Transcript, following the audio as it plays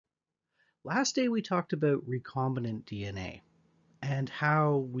Last day we talked about recombinant DNA and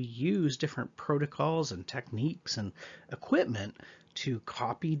how we use different protocols and techniques and equipment to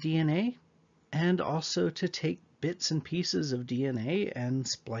copy DNA and also to take bits and pieces of DNA and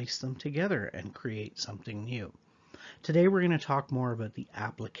splice them together and create something new. Today we're going to talk more about the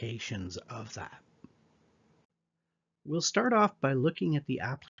applications of that. We'll start off by looking at the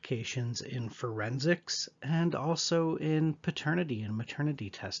applications in forensics and also in paternity and maternity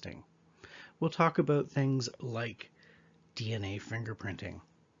testing. We'll talk about things like DNA fingerprinting.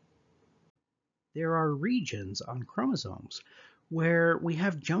 There are regions on chromosomes where we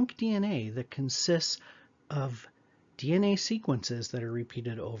have junk DNA that consists of DNA sequences that are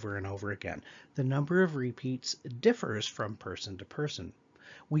repeated over and over again. The number of repeats differs from person to person.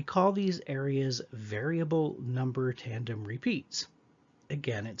 We call these areas variable number tandem repeats.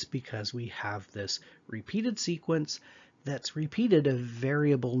 Again, it's because we have this repeated sequence that's repeated a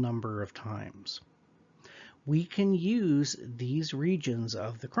variable number of times. We can use these regions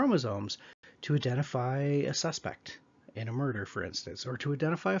of the chromosomes to identify a suspect in a murder, for instance, or to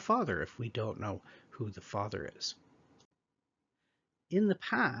identify a father if we don't know who the father is. In the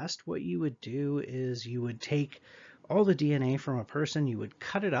past, what you would do is you would take all the DNA from a person, you would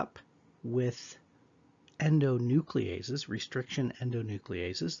cut it up with endonucleases, restriction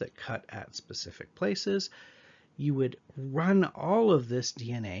endonucleases that cut at specific places. You would run all of this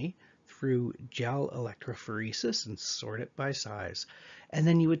DNA through gel electrophoresis and sort it by size. And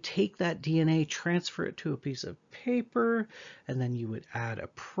then you would take that DNA, transfer it to a piece of paper, and then you would add a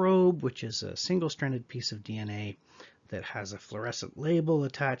probe, which is a single-stranded piece of DNA that has a fluorescent label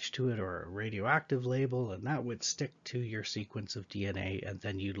attached to it or a radioactive label, and that would stick to your sequence of DNA, and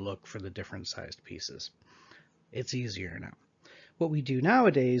then you'd look for the different sized pieces. It's easier now. What we do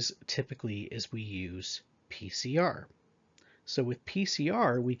nowadays typically is we use PCR. So with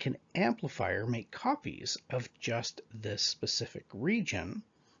PCR, we can amplify or make copies of just this specific region,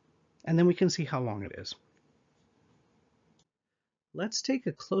 and then we can see how long it is. Let's take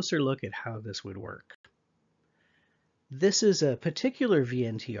a closer look at how this would work. This is a particular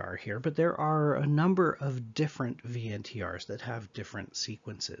VNTR here, but there are a number of different VNTRs that have different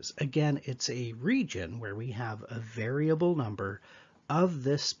sequences. Again, it's a region where we have a variable number of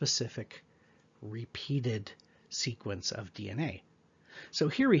this specific repeated sequence of DNA. So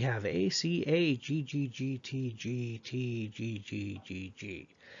here we have A, C, A, G, G, G, T, G, T, G, G, G, G.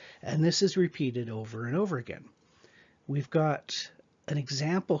 And this is repeated over and over again. We've got an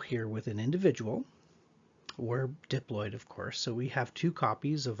example here with an individual. We're diploid, of course, so we have 2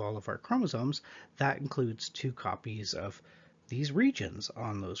 copies of all of our chromosomes. That includes 2 copies of these regions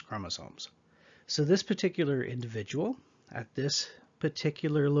on those chromosomes. So this particular individual at this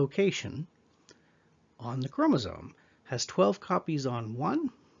particular location on the chromosome has 12 copies on one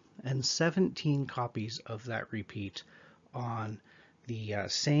and 17 copies of that repeat on the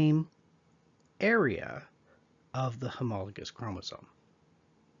same area of the homologous chromosome.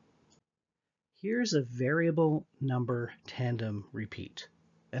 Here's a variable number tandem repeat,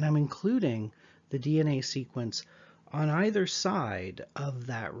 and I'm including the DNA sequence on either side of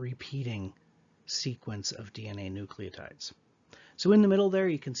that repeating sequence of DNA nucleotides. So in the middle there,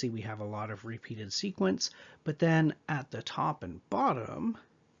 you can see we have a lot of repeated sequence, but then at the top and bottom,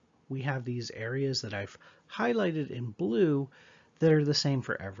 we have these areas that I've highlighted in blue that are the same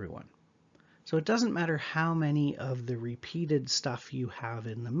for everyone. So it doesn't matter how many of the repeated stuff you have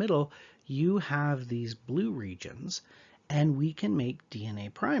in the middle, you have these blue regions, and we can make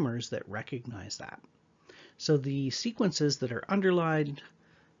DNA primers that recognize that. So the sequences that are underlined,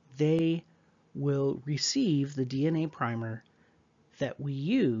 they will receive the DNA primer that we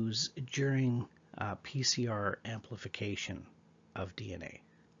use during PCR amplification of DNA.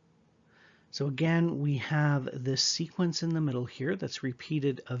 So again, we have this sequence in the middle here that's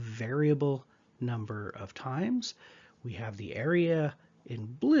repeated a variable number of times. We have the area in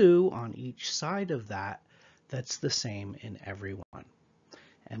blue on each side of that that's the same in everyone.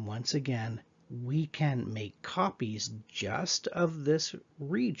 And once again, we can make copies just of this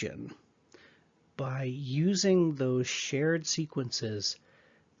region by using those shared sequences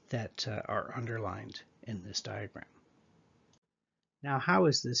that are underlined in this diagram. Now, how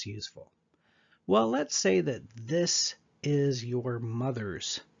is this useful? Well, let's say that this is your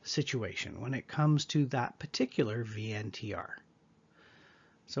mother's situation when it comes to that particular VNTR.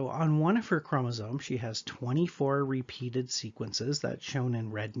 So on one of her chromosomes, she has 24 repeated sequences that's shown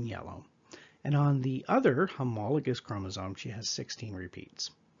in red and yellow. And on the other homologous chromosome, she has 16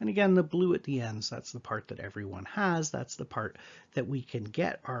 repeats. And again, the blue at the ends, that's the part that everyone has. That's the part that we can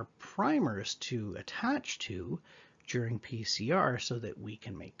get our primers to attach to during PCR so that we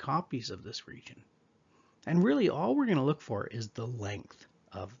can make copies of this region. And really all we're going to look for is the length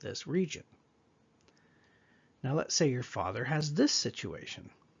of this region. Now let's say your father has this situation.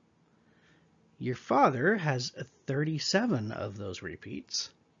 Your father has 37 of those repeats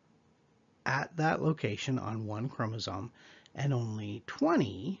at that location on one chromosome and only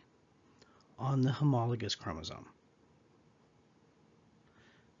 20 on the homologous chromosome.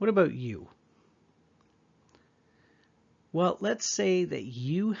 What about you? Well, let's say that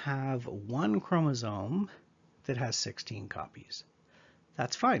you have one chromosome that has 16 copies.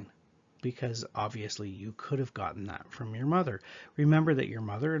 That's fine, because obviously you could have gotten that from your mother. Remember that your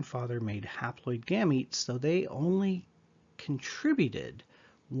mother and father made haploid gametes, so they only contributed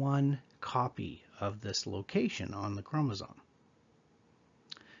one copy of this location on the chromosome.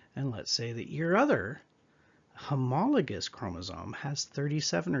 And let's say that your other homologous chromosome has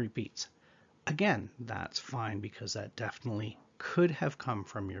 37 repeats. Again, that's fine because that definitely could have come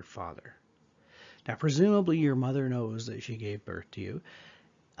from your father. Now, presumably your mother knows that she gave birth to you.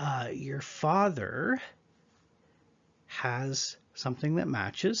 Your father has something that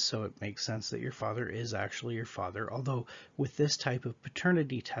matches, so it makes sense that your father is actually your father, although with this type of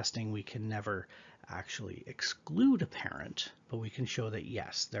paternity testing, we can never actually exclude a parent, but we can show that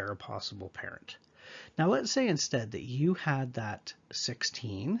yes, they're a possible parent. Now, let's say instead that you had that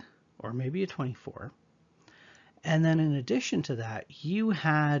 16 or maybe a 24, and then in addition to that, you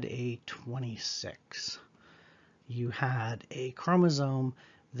had a 26. You had a chromosome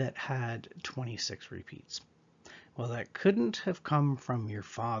that had 26 repeats. Well, that couldn't have come from your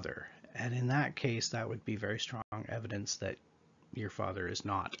father, and in that case, that would be very strong evidence that your father is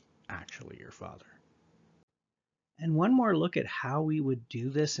not actually your father. And one more look at how we would do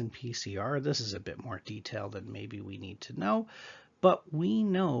this in PCR. This is a bit more detailed than maybe we need to know, but we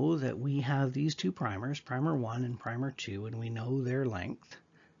know that we have these two primers, primer 1 and primer 2, and we know their length,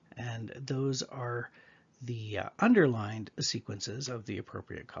 and those are the underlined sequences of the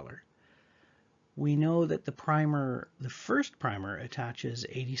appropriate color. We know that the first primer attaches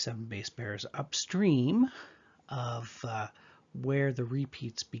 87 base pairs upstream of where the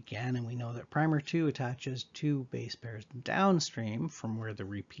repeats began, and we know that primer 2 attaches 2 base pairs downstream from where the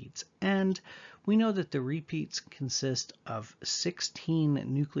repeats end. We know that the repeats consist of 16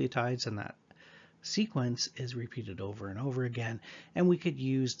 nucleotides, and that sequence is repeated over and over again, and we could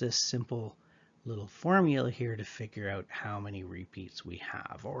use this simple little formula here to figure out how many repeats we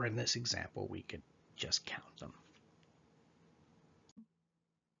have, or in this example we could just count them.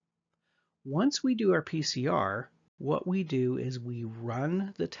 Once we do our PCR, what we do is we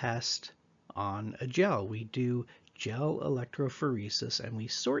run the test on a gel. We do gel electrophoresis and we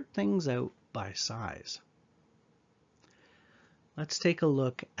sort things out by size. Let's take a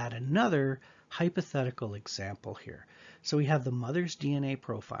look at another hypothetical example here. So we have the mother's DNA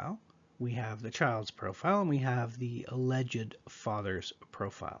profile, we have the child's profile, and we have the alleged father's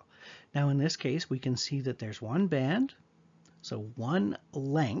profile. Now in this case, we can see that there's one band, so one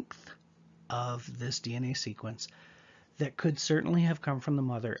length of this DNA sequence that could certainly have come from the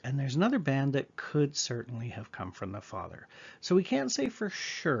mother, and there's another band that could certainly have come from the father. So we can't say for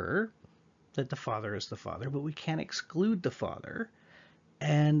sure that the father is the father, but we can't exclude the father,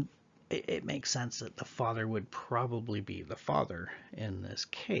 and it makes sense that the father would probably be the father in this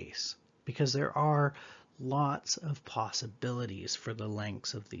case, because there are lots of possibilities for the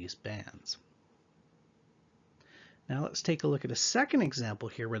lengths of these bands. Now let's take a look at a second example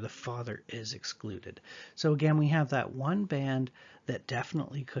here where the father is excluded. So again, we have that one band that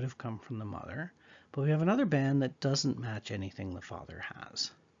definitely could have come from the mother, but we have another band that doesn't match anything the father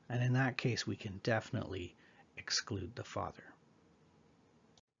has. And in that case, we can definitely exclude the father.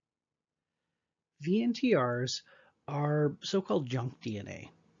 VNTRs are so-called junk DNA.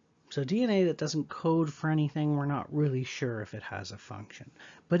 So DNA that doesn't code for anything, we're not really sure if it has a function,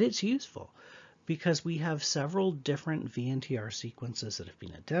 but it's useful, because we have several different VNTR sequences that have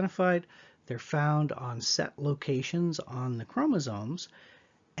been identified. They're found on set locations on the chromosomes.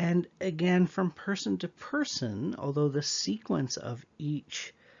 And again, from person to person, although the sequence of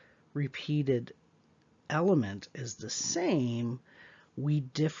each repeated element is the same, we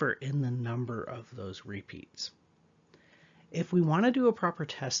differ in the number of those repeats. If we want to do a proper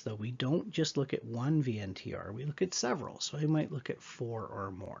test, though, we don't just look at one VNTR, we look at several. So we might look at 4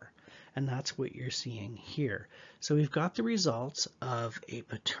 or more. And that's what you're seeing here. So we've got the results of a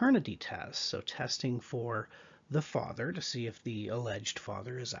paternity test, so testing for the father to see if the alleged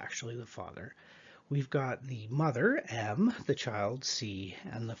father is actually the father. We've got the mother, M, the child, C,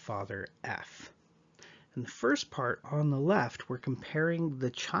 and the father, F. In the first part on the left, we're comparing the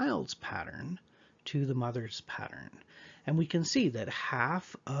child's pattern to the mother's pattern. And we can see that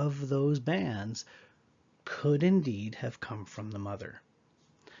half of those bands could indeed have come from the mother.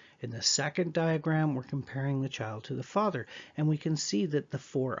 In the second diagram, we're comparing the child to the father, and we can see that the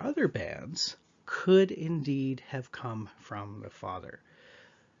 4 other bands could indeed have come from the father.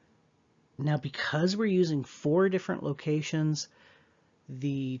 Now, because we're using 4 different locations,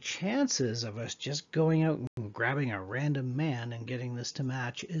 the chances of us just going out and grabbing a random man and getting this to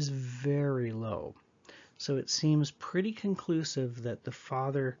match is very low. So it seems pretty conclusive that the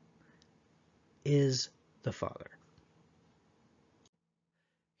father is the father.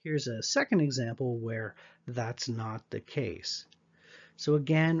 Here's a second example where that's not the case. So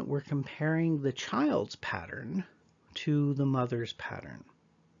again, we're comparing the child's pattern to the mother's pattern.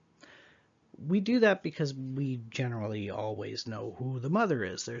 We do that because we generally always know who the mother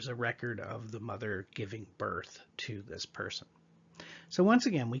is. There's a record of the mother giving birth to this person. So once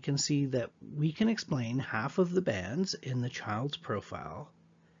again, we can see that we can explain half of the bands in the child's profile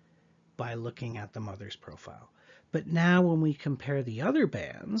by looking at the mother's profile. But now when we compare the other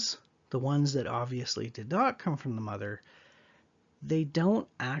bands, the ones that obviously did not come from the mother, they don't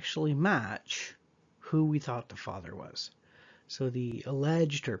actually match who we thought the father was. So the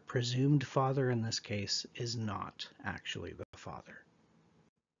alleged or presumed father in this case is not actually the father.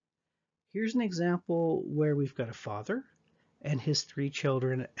 Here's an example where we've got a father and his 3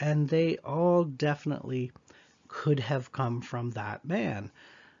 children, and they all definitely could have come from that man.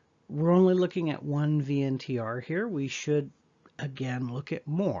 We're only looking at 1 VNTR here. We should again look at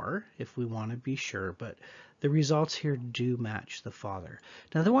more if we want to be sure, but the results here do match the father.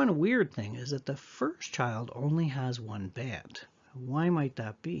 Now, the one weird thing is that the first child only has 1 band. Why might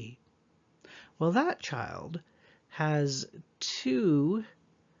that be? Well, that child has 2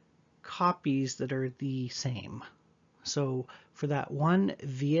 copies that are the same. So for that 1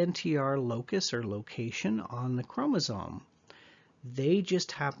 VNTR locus or location on the chromosome, they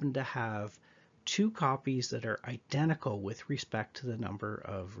just happen to have 2 copies that are identical with respect to the number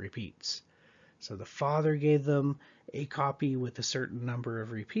of repeats. So the father gave them a copy with a certain number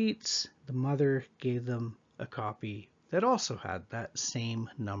of repeats. The mother gave them a copy that also had that same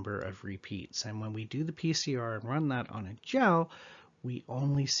number of repeats. And when we do the PCR and run that on a gel, we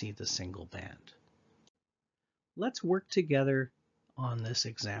only see the single band. Let's work together on this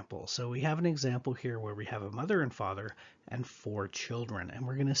example. So we have an example here where we have a mother and father and 4 children, and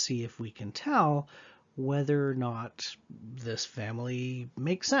we're going to see if we can tell whether or not this family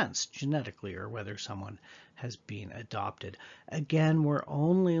makes sense genetically or whether someone has been adopted. Again, we're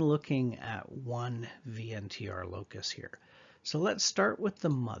only looking at 1 VNTR locus here. So let's start with the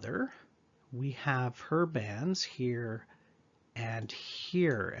mother. We have her bands here and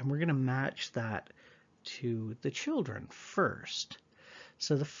here, and we're going to match that to the children first.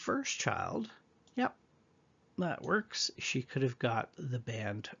 So the first child, yep, that works. She could have got the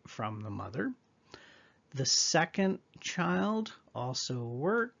band from the mother. The second child also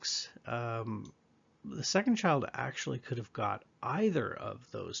works. The second child actually could have got either of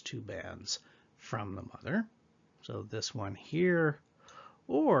those 2 bands from the mother. So this one here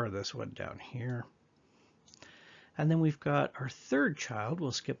or this one down here. And then we've got our third child.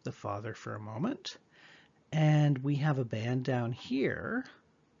 We'll skip the father for a moment. And we have a band down here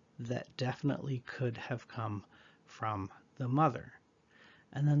that definitely could have come from the mother.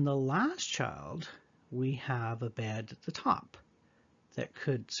 And then the last child, we have a band at the top that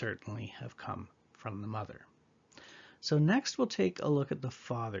could certainly have come from the mother. So next we'll take a look at the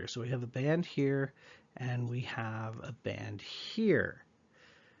father. So we have a band here and we have a band here.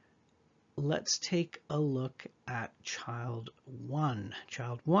 Let's take a look at child 1.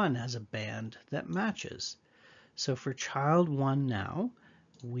 Child 1 has a band that matches. So for child 1 now,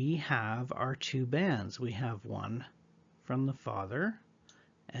 we have our 2 bands. We have 1 from the father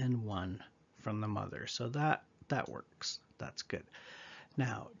and 1 from the mother. So that works. That's good.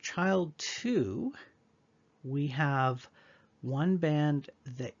 Now, child 2, we have 1 band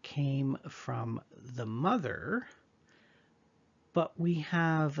that came from the mother, but we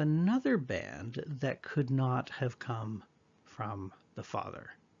have another band that could not have come from the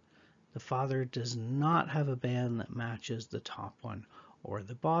father. The father does not have a band that matches the top one or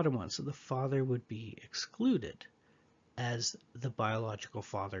the bottom one, so the father would be excluded as the biological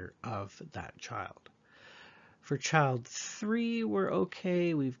father of that child. For child 3, we're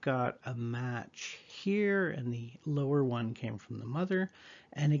okay. We've got a match here, and the lower one came from the mother.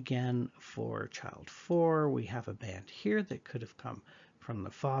 And again, for child 4, we have a band here that could have come from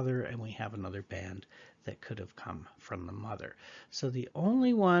the father, and we have another band that could have come from the mother. So the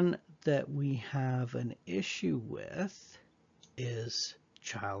only one that we have an issue with is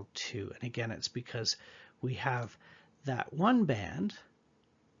child 2. And again, it's because we have that one band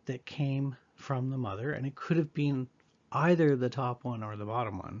that came from the mother, and it could have been either the top one or the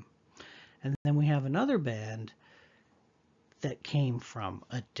bottom one. And then we have another band that came from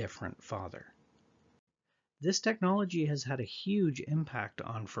a different father. This technology has had a huge impact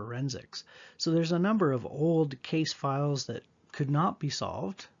on forensics. So there's a number of old case files that could not be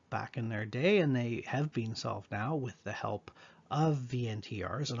solved back in their day, and they have been solved now with the help of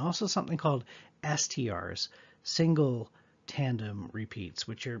VNTRs, and also something called STRs, single tandem repeats,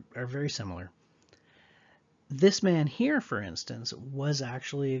 which are very similar. This man here, for instance, was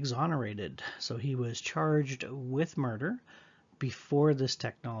actually exonerated. So he was charged with murder before this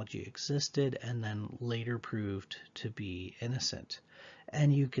technology existed, and then later proved to be innocent.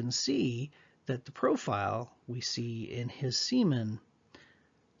 And you can see that the profile we see in his semen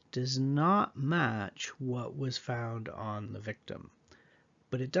does not match what was found on the victim,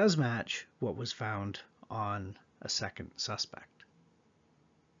 but it does match what was found on a second suspect.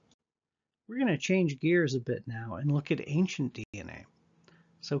 We're going to change gears a bit now and look at ancient DNA.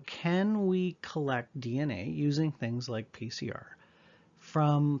 So can we collect DNA using things like PCR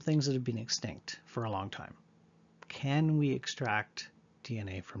from things that have been extinct for a long time? Can we extract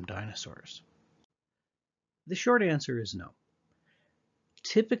DNA from dinosaurs? The short answer is no.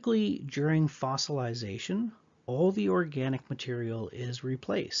 Typically, during fossilization, all the organic material is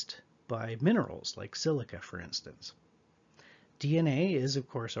replaced by minerals like silica, for instance. DNA is, of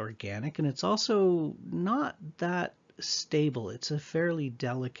course, organic, and it's also not that stable. It's a fairly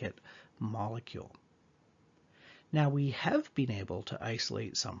delicate molecule. Now, we have been able to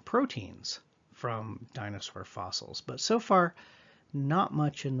isolate some proteins from dinosaur fossils, but so far, not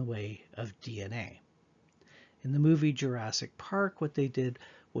much in the way of DNA. In the movie Jurassic Park, what they did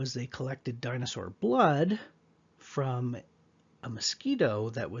was they collected dinosaur blood from a mosquito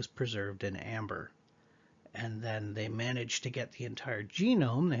that was preserved in amber. And then they managed to get the entire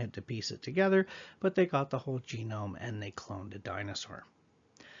genome. They had to piece it together, but they got the whole genome and they cloned a dinosaur.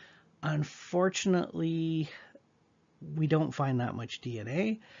 Unfortunately, we don't find that much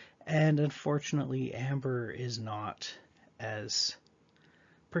DNA, and unfortunately, amber is not as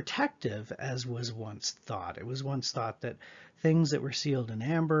protective as was once thought. It was once thought that things that were sealed in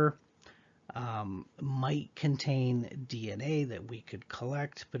amber might contain DNA that we could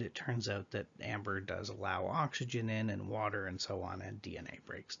collect, but it turns out that amber does allow oxygen in and water and so on, and DNA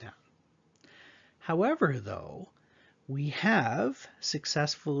breaks down. However, though, we have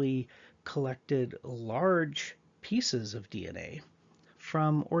successfully collected large pieces of DNA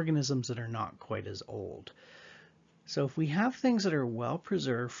from organisms that are not quite as old. So if we have things that are well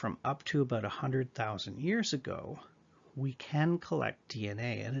preserved from up to about 100,000 years ago, we can collect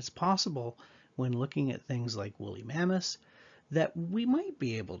DNA, and it's possible when looking at things like woolly mammoths that we might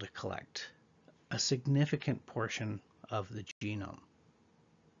be able to collect a significant portion of the genome.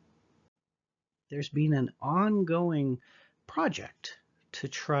 There's been an ongoing project to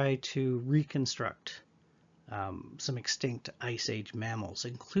try to reconstruct some extinct Ice Age mammals,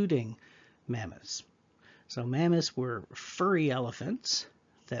 including mammoths. So mammoths were furry elephants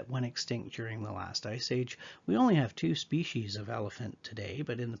that went extinct during the last Ice Age. We only have 2 species of elephant today,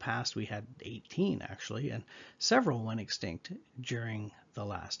 but in the past we had 18 actually, and several went extinct during the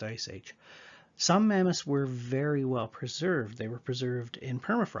last Ice Age. Some mammoths were very well preserved. They were preserved in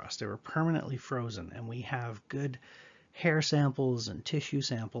permafrost. They were permanently frozen, and we have good hair samples and tissue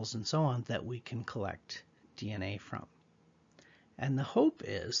samples and so on that we can collect DNA from. And the hope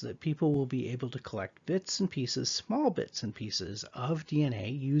is that people will be able to collect bits and pieces, small bits and pieces of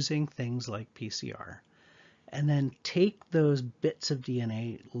DNA using things like PCR, and then take those bits of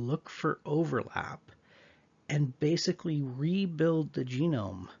DNA, look for overlap, and basically rebuild the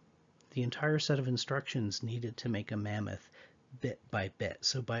genome, the entire set of instructions needed to make a mammoth bit by bit.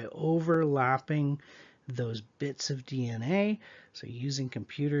 So by overlapping those bits of DNA, so using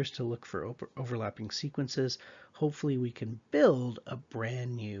computers to look for overlapping sequences, hopefully we can build a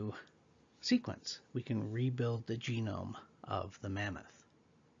brand new sequence. We can rebuild the genome of the mammoth.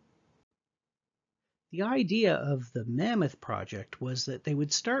 The idea of the Mammoth Project was that they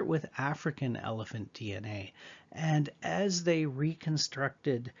would start with African elephant DNA, and as they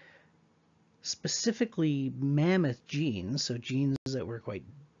reconstructed specifically mammoth genes, so genes that were quite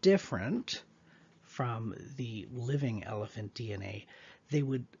different from the living elephant DNA, they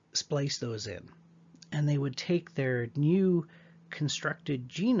would splice those in. And they would take their new constructed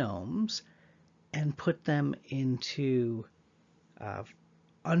genomes and put them into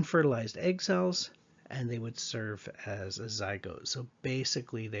unfertilized egg cells, and they would serve as a zygote. So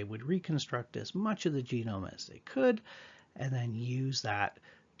basically they would reconstruct as much of the genome as they could, and then use that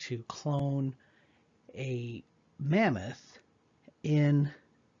to clone a mammoth in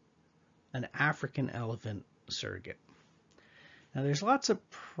an African elephant surrogate. Now, there's lots of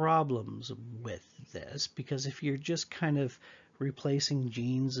problems with this because if you're just kind of replacing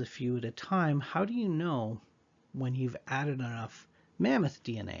genes a few at a time, how do you know when you've added enough mammoth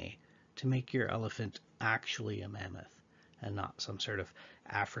DNA to make your elephant actually a mammoth and not some sort of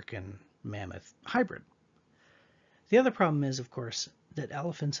African mammoth hybrid? The other problem is, of course, that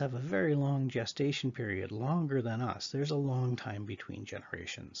elephants have a very long gestation period, longer than us. There's a long time between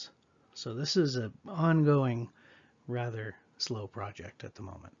generations. So this is an ongoing, rather slow project at the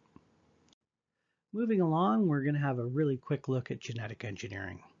moment. Moving along, we're going to have a really quick look at genetic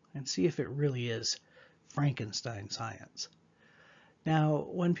engineering and see if it really is Frankenstein science. Now,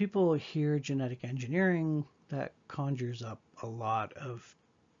 when people hear genetic engineering, that conjures up a lot of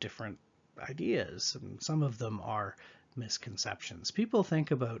different ideas, and some of them are misconceptions. People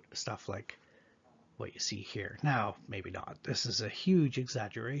think about stuff like what you see here. Now, maybe not. This is a huge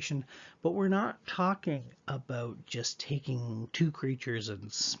exaggeration, but we're not talking about just taking two creatures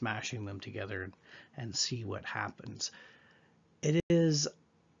and smashing them together and see what happens. It is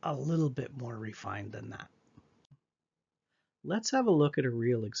a little bit more refined than that. Let's have a look at a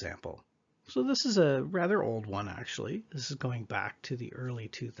real example. So this is a rather old one, actually. This is going back to the early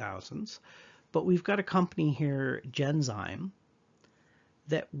 2000s, but we've got a company here, Genzyme,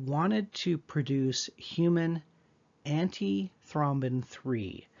 that wanted to produce human antithrombin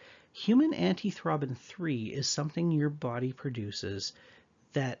 3. Human antithrombin 3 is something your body produces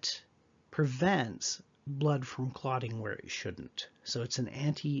that prevents blood from clotting where it shouldn't. So it's an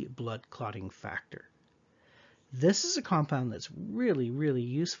anti-blood clotting factor. This is a compound that's really, really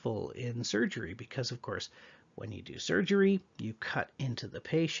useful in surgery because, of course, when you do surgery, you cut into the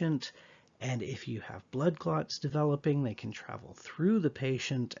patient, and if you have blood clots developing, they can travel through the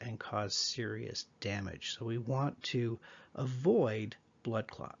patient and cause serious damage. So we want to avoid blood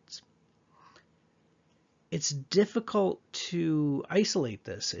clots. It's difficult to isolate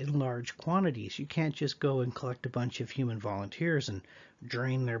this in large quantities. You can't just go and collect a bunch of human volunteers and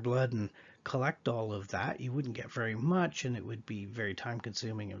drain their blood and collect all of that. You wouldn't get very much, and it would be very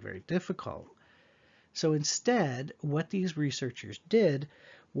time-consuming and very difficult. So instead, what these researchers did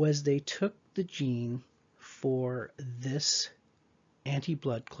was they took the gene for this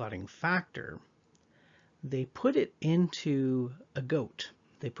anti-blood clotting factor, they put it into a goat.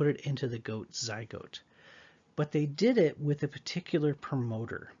 They put it into the goat's zygote. But they did it with a particular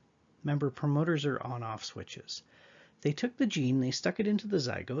promoter. Remember, promoters are on-off switches. They took the gene, they stuck it into the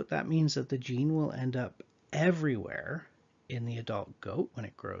zygote. That means that the gene will end up everywhere in the adult goat when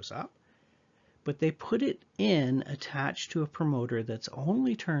it grows up. But they put it in attached to a promoter that's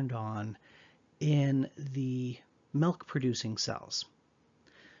only turned on in the milk-producing cells.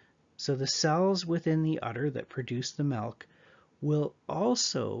 So the cells within the udder that produce the milk will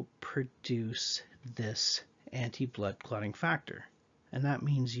also produce this anti-blood clotting factor. And that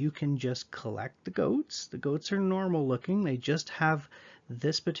means you can just collect the goats. The goats are normal looking. They just have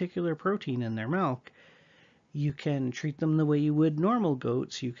this particular protein in their milk. You can treat them the way you would normal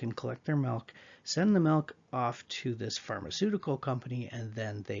goats. You can collect their milk, send the milk off to this pharmaceutical company, and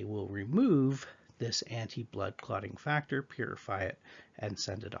then they will remove this anti-blood clotting factor, purify it, and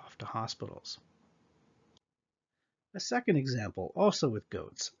send it off to hospitals. A second example, also with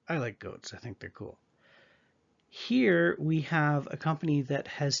goats. I like goats. I think they're cool. Here we have a company that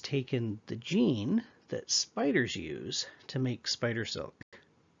has taken the gene that spiders use to make spider silk.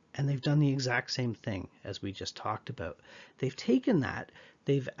 And they've done the exact same thing as we just talked about. They've taken that,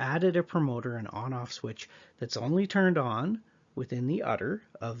 they've added a promoter, an on-off switch that's only turned on within the udder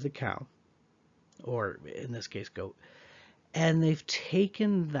of the cow, or in this case goat. And they've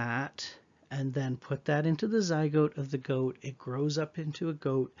taken that and then put that into the zygote of the goat. It grows up into a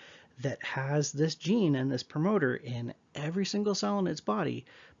goat that has this gene and this promoter in every single cell in its body.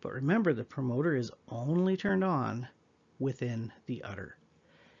 But remember, the promoter is only turned on within the udder.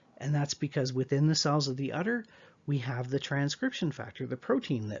 And that's because within the cells of the udder, we have the transcription factor, the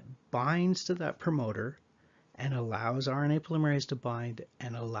protein that binds to that promoter and allows RNA polymerase to bind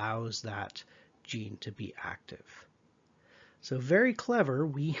and allows that gene to be active. So very clever,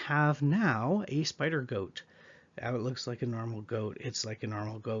 we have now a spider goat. Now it looks like a normal goat. It's like a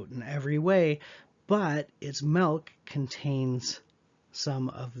normal goat in every way, but its milk contains some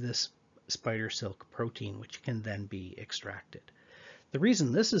of this spider silk protein, which can then be extracted. The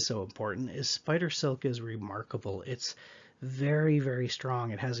reason this is so important is spider silk is remarkable. It's very, very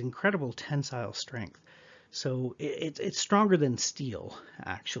strong. It has incredible tensile strength. So it's stronger than steel,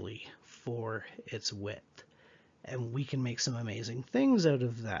 actually, for its width. And we can make some amazing things out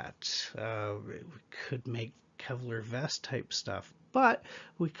of that. We could make Kevlar vest type stuff, but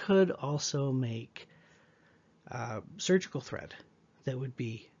we could also make surgical thread that would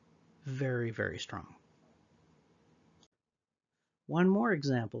be very, very strong. One more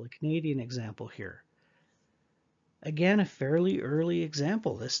example, a Canadian example here. Again, a fairly early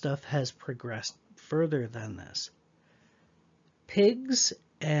example. This stuff has progressed further than this. Pigs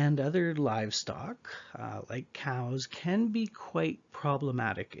and other livestock, like cows, can be quite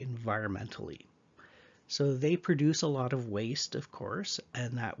problematic environmentally. So they produce a lot of waste, of course,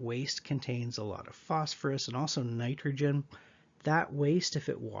 and that waste contains a lot of phosphorus and also nitrogen. That waste, if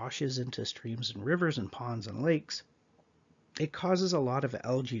it washes into streams and rivers and ponds and lakes, it causes a lot of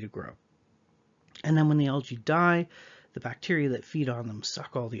algae to grow. And then when the algae die, the bacteria that feed on them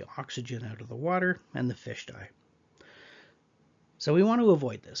suck all the oxygen out of the water and the fish die. So we want to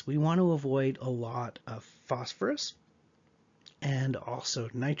avoid this. We want to avoid a lot of phosphorus and also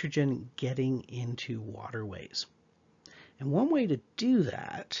nitrogen getting into waterways. And one way to do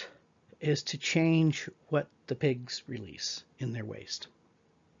that is to change what the pigs release in their waste.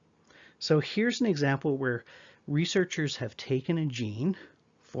 So here's an example where researchers have taken a gene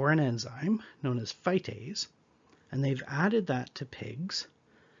for an enzyme known as phytase, and they've added that to pigs.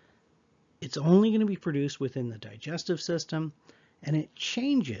 It's only going to be produced within the digestive system, and it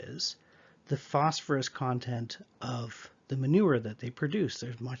changes the phosphorus content of the manure that they produce.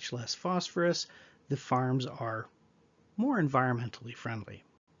 There's much less phosphorus. The farms are more environmentally friendly.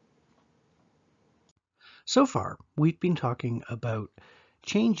 So far, we've been talking about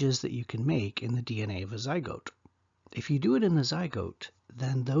changes that you can make in the DNA of a zygote. If you do it in the zygote,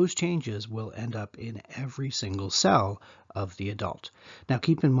 then those changes will end up in every single cell of the adult. Now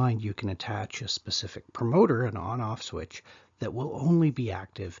keep in mind you can attach a specific promoter, an on-off switch, that will only be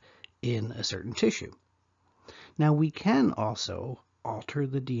active in a certain tissue. Now we can also alter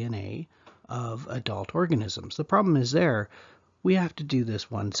the DNA of adult organisms. The problem is we have to do this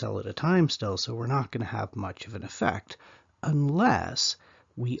one cell at a time still, so we're not going to have much of an effect unless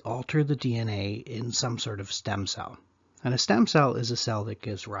we alter the DNA in some sort of stem cell. And a stem cell is a cell that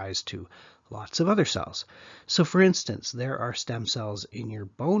gives rise to lots of other cells. So for instance, there are stem cells in your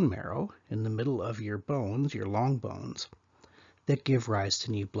bone marrow, in the middle of your bones, your long bones, that give rise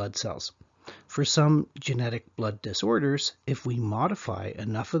to new blood cells. For some genetic blood disorders, if we modify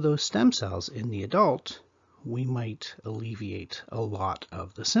enough of those stem cells in the adult, we might alleviate a lot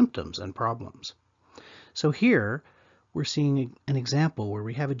of the symptoms and problems. So here, we're seeing an example where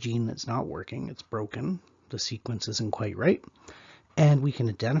we have a gene that's not working, it's broken, the sequence isn't quite right, and we can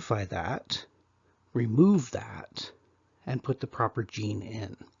identify that, remove that, and put the proper gene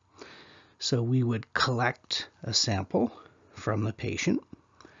in. So we would collect a sample from the patient,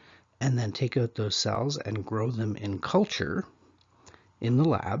 and then take out those cells and grow them in culture in the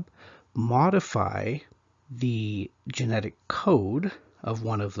lab, modify the genetic code of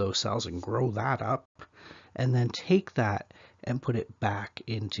one of those cells and grow that up, and then take that and put it back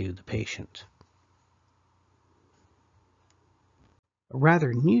into the patient. A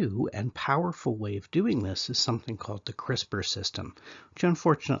rather new and powerful way of doing this is something called the CRISPR system, which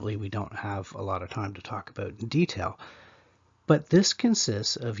unfortunately we don't have a lot of time to talk about in detail. But this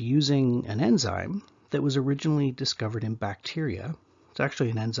consists of using an enzyme that was originally discovered in bacteria. It's actually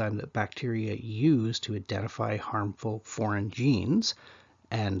an enzyme that bacteria use to identify harmful foreign genes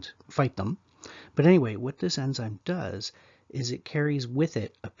and fight them. But anyway, what this enzyme does is it carries with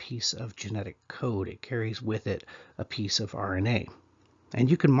it a piece of genetic code. It carries with it a piece of RNA. And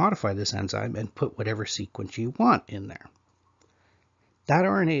you can modify this enzyme and put whatever sequence you want in there. That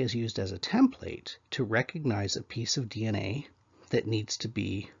RNA is used as a template to recognize a piece of DNA that needs to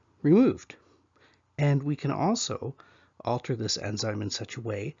be removed. And we can also alter this enzyme in such a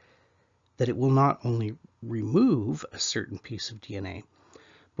way that it will not only remove a certain piece of DNA,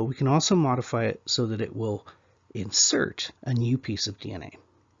 but we can also modify it so that it will insert a new piece of DNA.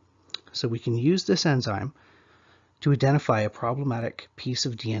 So we can use this enzyme to identify a problematic piece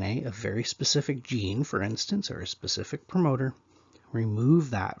of DNA, a very specific gene, for instance, or a specific promoter,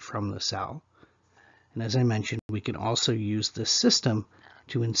 remove that from the cell. And as I mentioned, we can also use this system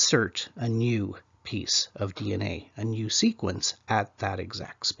to insert a new piece of DNA, a new sequence at that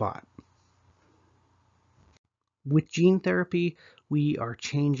exact spot. With gene therapy, we are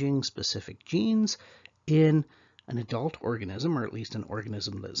changing specific genes in an adult organism, or at least an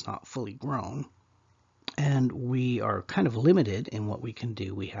organism that's not fully grown. And we are kind of limited in what we can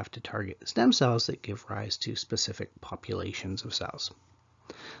do. We have to target stem cells that give rise to specific populations of cells.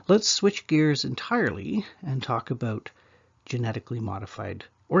 Let's switch gears entirely and talk about genetically modified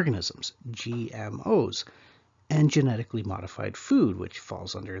organisms, GMOs. and genetically modified food, which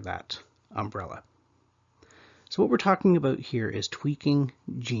falls under that umbrella. So what we're talking about here is tweaking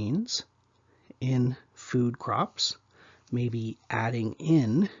genes in food crops, maybe adding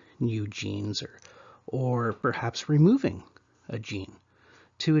in new genes or perhaps removing a gene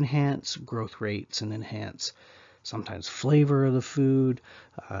to enhance growth rates and enhance sometimes flavor of the food,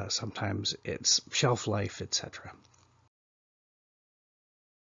 sometimes its shelf life, etc.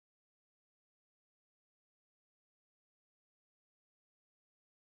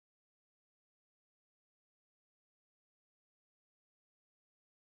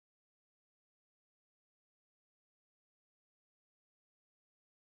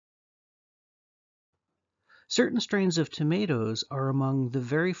 Certain strains of tomatoes are among the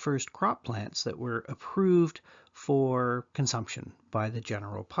very first crop plants that were approved for consumption by the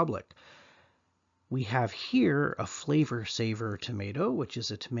general public. We have here a flavor saver tomato, which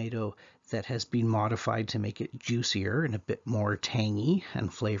is a tomato that has been modified to make it juicier and a bit more tangy and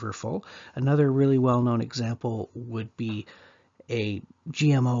flavorful. Another really well-known example would be a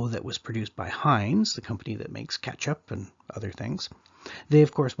GMO that was produced by Heinz, the company that makes ketchup and other things. They,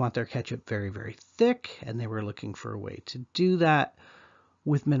 of course, want their ketchup very, very thick, and they were looking for a way to do that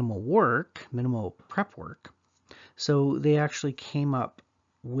with minimal work, minimal prep work. So they actually came up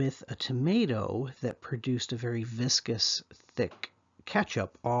with a tomato that produced a very viscous, thick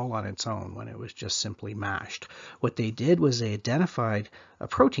ketchup all on its own when it was just simply mashed. What they did was they identified a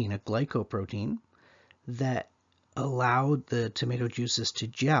protein, a glycoprotein, that allowed the tomato juices to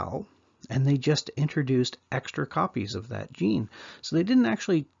gel, and they just introduced extra copies of that gene. So they didn't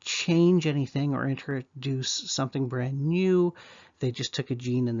actually change anything or introduce something brand new. They just took a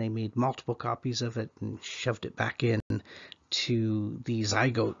gene and they made multiple copies of it and shoved it back in to the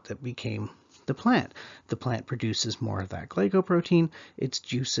zygote that became the plant. The plant produces more of that glycoprotein. Its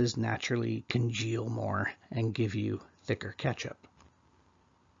juices naturally congeal more and give you thicker ketchup.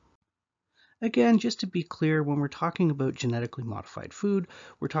 Again, just to be clear, when we're talking about genetically modified food,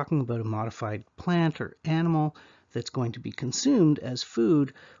 we're talking about a modified plant or animal that's going to be consumed as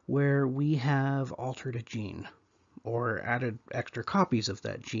food where we have altered a gene or added extra copies of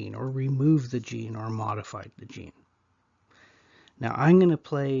that gene or removed the gene or modified the gene. Now I'm going to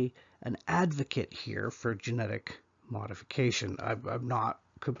play an advocate here for genetic modification. I'm not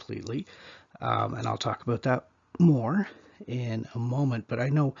completely, and I'll talk about that more in a moment, but I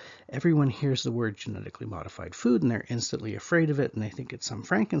know everyone hears the word genetically modified food and they're instantly afraid of it and they think it's some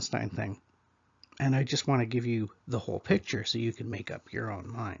Frankenstein thing. And I just want to give you the whole picture so you can make up your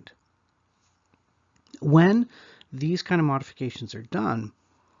own mind. When these kind of modifications are done,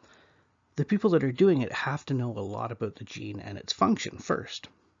 the people that are doing it have to know a lot about the gene and its function first.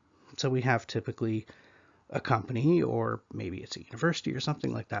 So we have typically a company, or maybe it's a university or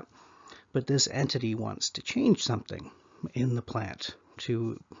something like that, but this entity wants to change something in the plant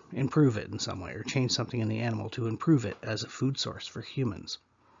to improve it in some way, or change something in the animal to improve it as a food source for humans.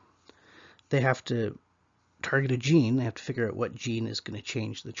 They have to target a gene. They have to figure out what gene is going to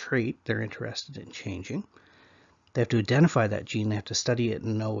change the trait they're interested in changing. They have to identify that gene. They have to study it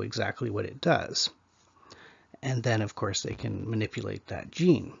and know exactly what it does. And then, of course, they can manipulate that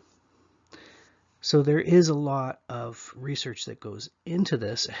gene. So there is a lot of research that goes into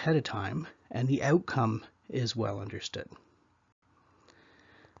this ahead of time, and the outcome is well understood.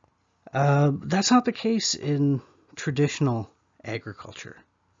 That's not the case in traditional agriculture,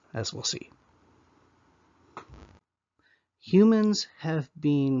 as we'll see. Humans have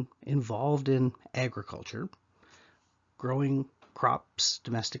been involved in agriculture, growing crops,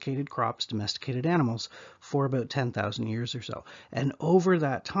 domesticated animals, for about 10,000 years or so. And over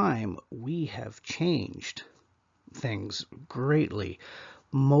that time, we have changed things greatly.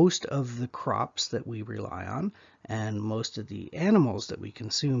 Most of the crops that we rely on and most of the animals that we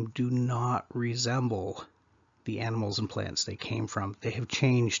consume do not resemble the animals and plants they came from. They have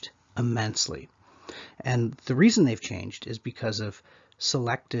changed immensely. And the reason they've changed is because of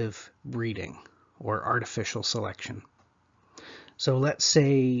selective breeding or artificial selection. So let's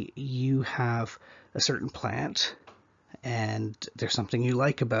say you have a certain plant and there's something you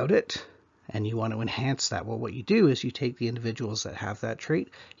like about it and you want to enhance that. Well, what you do is you take the individuals that have that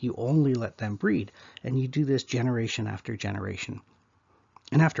trait, you only let them breed, and you do this generation after generation.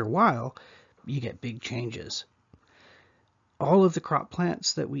 And after a while, you get big changes. All of the crop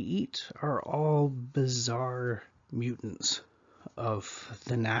plants that we eat are all bizarre mutants of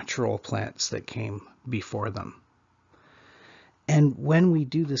the natural plants that came before them. And when we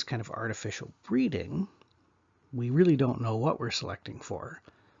do this kind of artificial breeding, we really don't know what we're selecting for.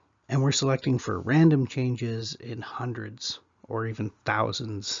 And we're selecting for random changes in hundreds or even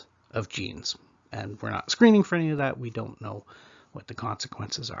thousands of genes. and we're not screening for any of that. We don't know what the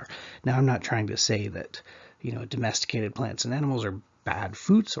consequences are. Now, I'm not trying to say that, domesticated plants and animals are bad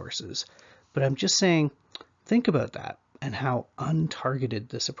food sources, but I'm just saying, think about that and how untargeted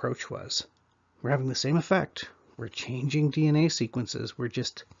this approach was. We're having the same effect. We're changing DNA sequences. We're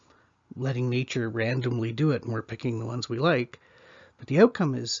just letting nature randomly do it, and we're picking the ones we like. But the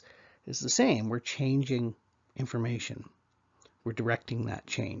outcome is the same. We're changing information. We're directing that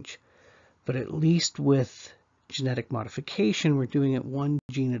change. But at least with genetic modification, we're doing it one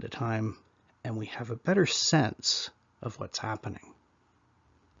gene at a time, and we have a better sense of what's happening.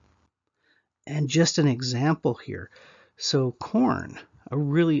 And just an example here. So corn, a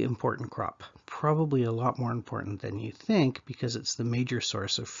really important crop, probably a lot more important than you think, because it's the major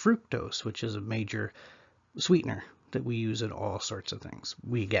source of fructose, which is a major sweetener that we use in all sorts of things.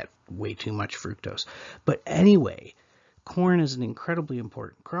 We get way too much fructose. But anyway, corn is an incredibly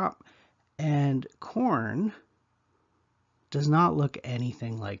important crop, and corn does not look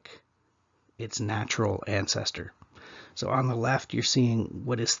anything like its natural ancestor. So on the left, you're seeing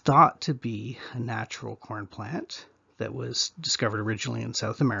what is thought to be a natural corn plant that was discovered originally in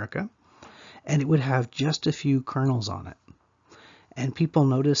South America, and it would have just a few kernels on it. And people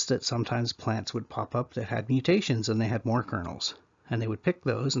noticed that sometimes plants would pop up that had mutations and they had more kernels. And they would pick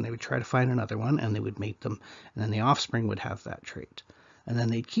those and they would try to find another one and they would mate them, and then the offspring would have that trait. And then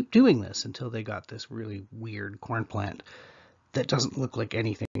they'd keep doing this until they got this really weird corn plant that doesn't look like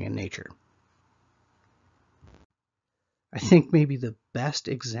anything in nature. I think maybe the best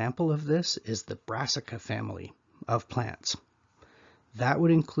example of this is the Brassica family of plants. That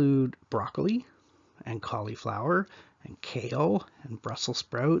would include broccoli and cauliflower and kale and Brussels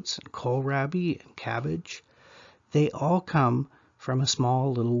sprouts and kohlrabi and cabbage. They all come from a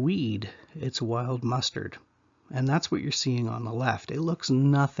small little weed. It's wild mustard. And that's what you're seeing on the left. It looks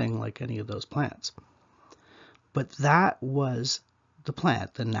nothing like any of those plants. But that was the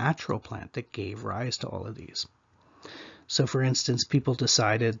plant, the natural plant, that gave rise to all of these. So for instance, people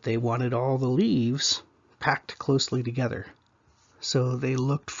decided they wanted all the leaves packed closely together. So they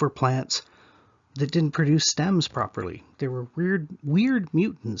looked for plants that didn't produce stems properly. There were weird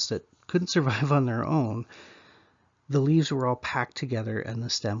mutants that couldn't survive on their own. The leaves were all packed together and the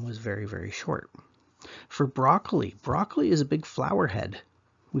stem was very, very short. For broccoli is a big flower head.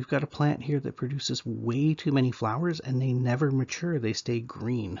 We've got a plant here that produces way too many flowers and they never mature. They stay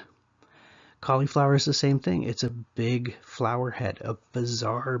green. Cauliflower is the same thing. It's a big flower head, a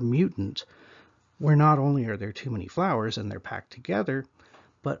bizarre mutant, where not only are there too many flowers and they're packed together,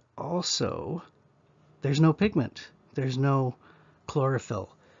 but also there's no pigment. There's no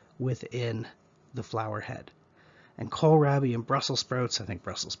chlorophyll within the flower head. And kohlrabi and Brussels sprouts, I think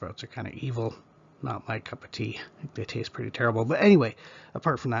Brussels sprouts are kind of evil. Not my cup of tea. I think they taste pretty terrible. But anyway,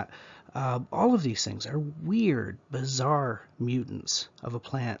 apart from that, all of these things are weird, bizarre mutants of a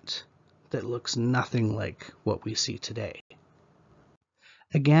plant that looks nothing like what we see today.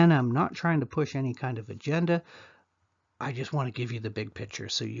 Again, I'm not trying to push any kind of agenda. I just want to give you the big picture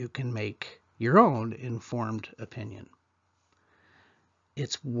so you can make your own informed opinion.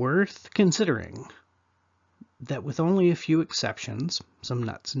 It's worth considering that with only a few exceptions, some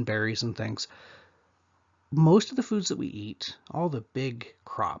nuts and berries and things, most of the foods that we eat, all the big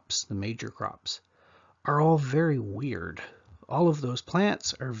crops, the major crops, are all very weird. All of those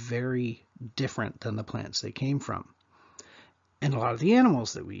plants are very different than the plants they came from. And a lot of the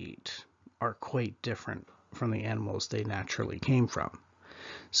animals that we eat are quite different from the animals they naturally came from.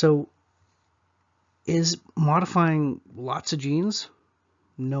 So is modifying lots of genes,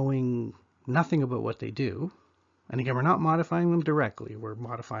 knowing nothing about what they do, and again, we're not modifying them directly, we're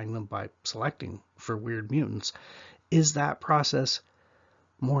modifying them by selecting for weird mutants, is that process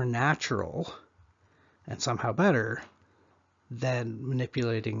more natural and somehow better than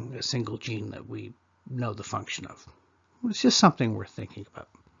manipulating a single gene that we know the function of? It's just something worth thinking about.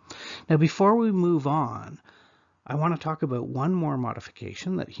 Now, before we move on, I want to talk about one more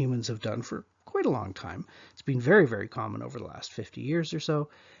modification that humans have done for quite a long time. It's been very, very common over the last 50 years or so,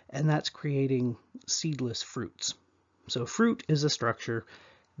 and that's creating seedless fruits. So fruit is a structure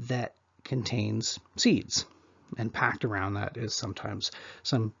that contains seeds, and packed around that is sometimes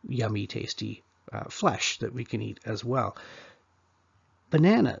some yummy, tasty flesh that we can eat as well.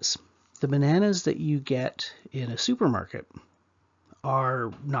 Bananas. The bananas that you get in a supermarket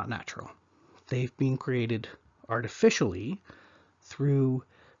are not natural. They've been created artificially through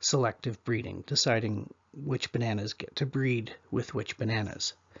selective breeding, deciding which bananas get to breed with which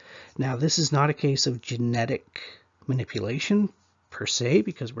bananas. Now, this is not a case of genetic manipulation per se,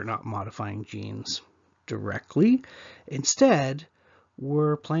 because we're not modifying genes directly. Instead,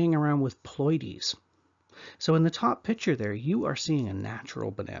 were playing around with ploidies. So in the top picture there, you are seeing a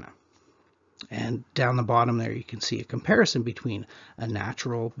natural banana. And down the bottom there, you can see a comparison between a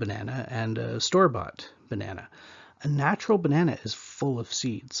natural banana and a store-bought banana. A natural banana is full of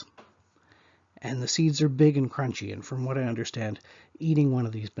seeds. And the seeds are big and crunchy. And from what I understand, eating one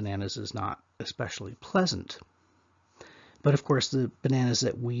of these bananas is not especially pleasant. But of course, the bananas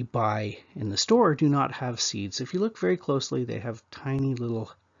that we buy in the store do not have seeds. If you look very closely, they have tiny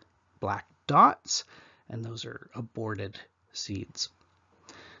little black dots, and those are aborted seeds.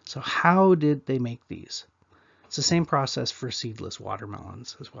 So how did they make these? It's the same process for seedless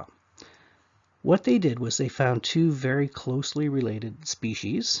watermelons as well. What they did was they found two very closely related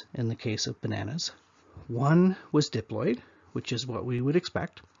species in the case of bananas. One was diploid, which is what we would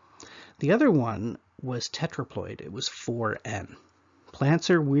expect. The other one was tetraploid. It was 4N. Plants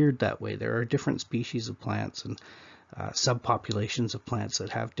are weird that way. There are different species of plants and subpopulations of plants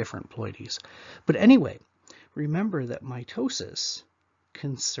that have different ploidies. But anyway, remember that mitosis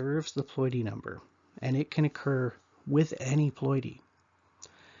conserves the ploidy number, and it can occur with any ploidy,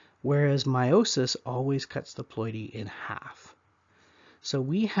 whereas meiosis always cuts the ploidy in half. So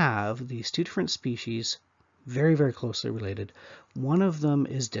we have these two different species, very, very closely related. One of them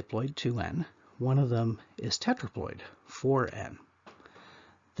is diploid, 2N. One of them is tetraploid, 4N.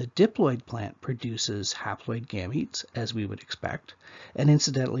 The diploid plant produces haploid gametes, as we would expect. And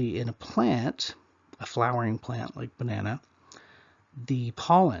incidentally, in a plant, a flowering plant like banana, the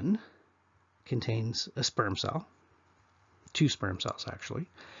pollen contains a sperm cell, 2 sperm cells actually,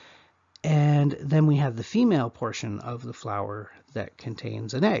 and then we have the female portion of the flower that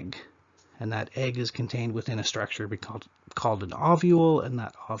contains an egg, and that egg is contained within a structure called an ovule, and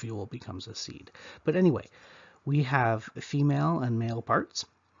that ovule becomes a seed. But anyway, we have female and male parts,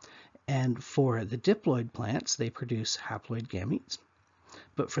 and for the diploid plants, they produce haploid gametes,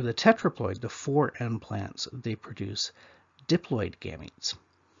 but for the tetraploid, the 4N plants, they produce diploid gametes.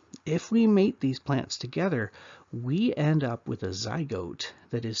 If we mate these plants together, we end up with a zygote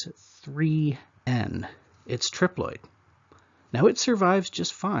that is 3N. It's triploid. Now it survives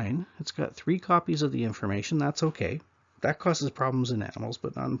just fine. It's got 3 copies of the information. That's okay. That causes problems in animals,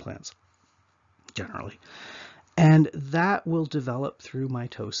 but not in plants, generally. And that will develop through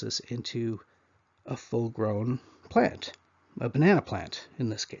mitosis into a full-grown plant, a banana plant in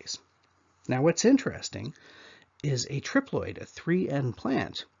this case. Now what's interesting is a triploid, a 3N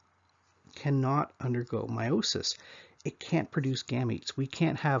plant, cannot undergo meiosis. It can't produce gametes. We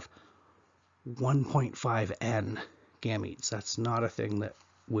can't have 1.5N gametes. That's not a thing that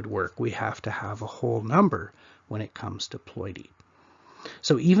would work. We have to have a whole number when it comes to ploidy.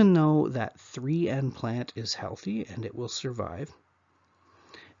 So even though that 3N plant is healthy and it will survive,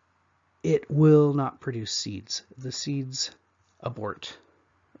 it will not produce seeds. The seeds abort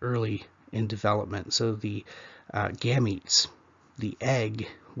early in development. So the gametes, the egg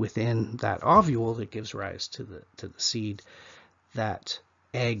within that ovule that gives rise to the seed, that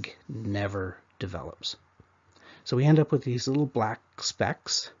egg never develops. So we end up with these little black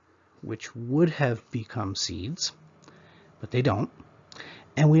specks, which would have become seeds, but they don't.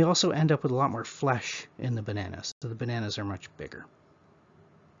 And we also end up with a lot more flesh in the bananas, so the bananas are much bigger.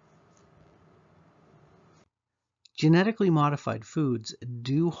 Genetically modified foods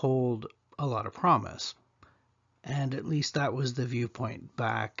do hold a lot of promise, and at least that was the viewpoint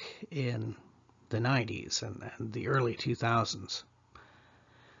back in the 90s and the early 2000s.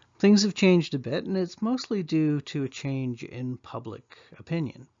 Things have changed a bit, and it's mostly due to a change in public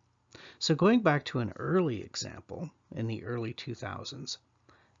opinion. So going back to an early example in the early 2000s,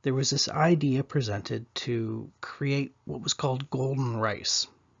 there was this idea presented to create what was called golden rice.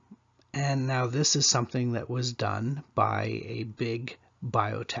 And now this is something that was done by a big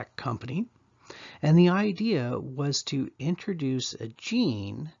biotech company. And the idea was to introduce a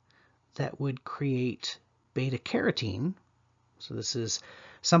gene that would create beta carotene. So this is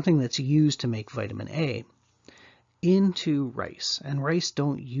something that's used to make vitamin A into rice. And rice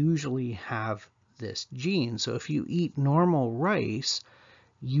don't usually have this gene. So if you eat normal rice,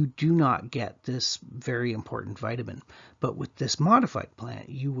 you do not get this very important vitamin. But with this modified plant,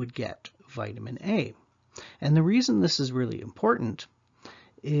 you would get vitamin A. And the reason this is really important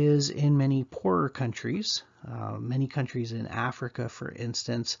is in many poorer countries, many countries in Africa, for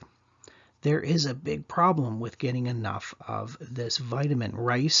instance, there is a big problem with getting enough of this vitamin.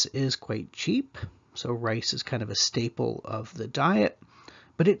 Rice is quite cheap, so rice is kind of a staple of the diet,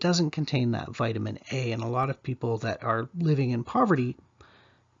 but it doesn't contain that vitamin A, and a lot of people that are living in poverty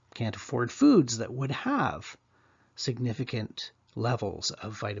can't afford foods that would have significant levels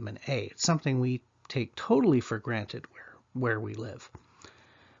of vitamin A. It's something we take totally for granted, where where we live.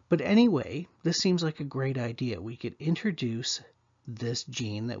 But anyway, this seems like a great idea. We could introduce this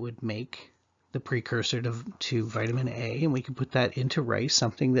gene that would make the precursor to vitamin A, and we could put that into rice,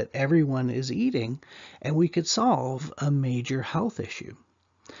 something that everyone is eating, and we could solve a major health issue.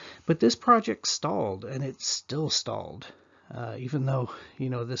 But this project stalled, and it's still stalled. Even though,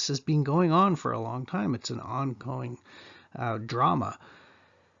 this has been going on for a long time. It's an ongoing drama.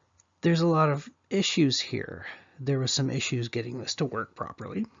 There's a lot of issues here. There were some issues getting this to work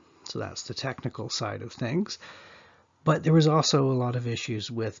properly. So that's the technical side of things. But there was also a lot of issues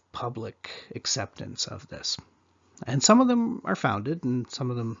with public acceptance of this. And some of them are founded and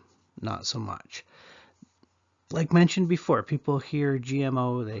some of them not so much. Like mentioned before, people hear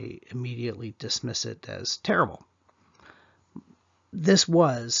GMO, they immediately dismiss it as terrible. This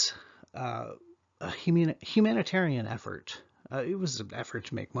was a humanitarian effort. It was an effort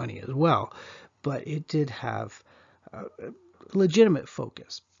to make money as well, but it did have a legitimate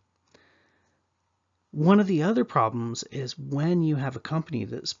focus. One of the other problems is when you have a company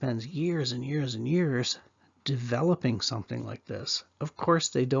that spends years and years and years developing something like this, of course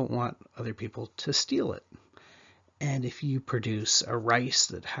they don't want other people to steal it. And if you produce a rice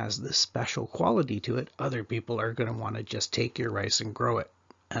that has this special quality to it, other people are going to want to just take your rice and grow it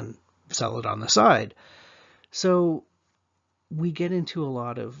and sell it on the side. So we get into a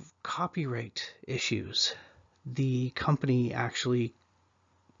lot of copyright issues. The company actually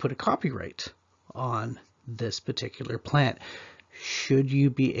put a copyright on this particular plant. Should you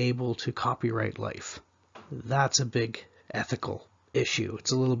be able to copyright life? That's a big ethical issue.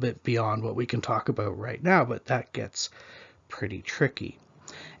 It's a little bit beyond what we can talk about right now, but that gets pretty tricky.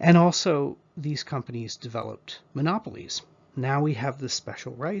 And also, these companies developed monopolies. Now we have this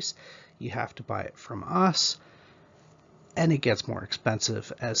special rice. You have to buy it from us, and it gets more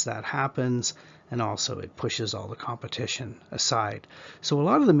expensive as that happens, and also it pushes all the competition aside. So a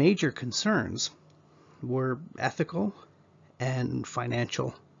lot of the major concerns were ethical and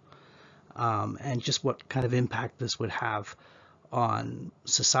financial, and just what kind of impact this would have on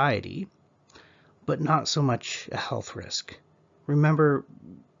society, but not so much a health risk. Remember,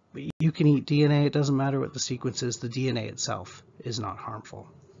 you can eat DNA, it doesn't matter what the sequence is, the DNA itself is not harmful.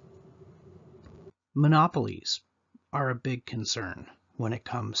 Monopolies are a big concern when it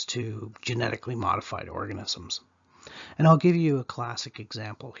comes to genetically modified organisms. And I'll give you a classic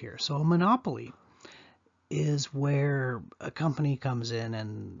example here. So a monopoly is where a company comes in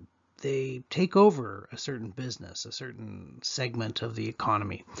and they take over a certain business, a certain segment of the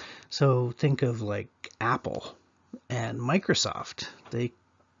economy. So think of like Apple and Microsoft. They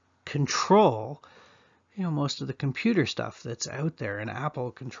control, most of the computer stuff that's out there, and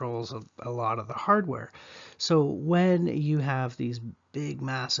Apple controls a lot of the hardware. So when you have these big,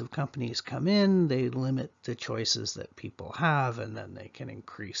 massive companies come in, they limit the choices that people have, and then they can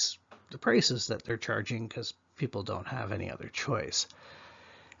increase the prices that they're charging because people don't have any other choice.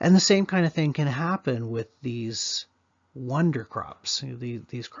 And the same kind of thing can happen with these wonder crops,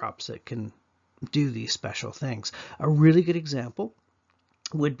 these crops that can do these special things. A really good example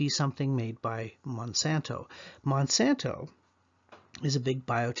would be something made by Monsanto. Monsanto is a big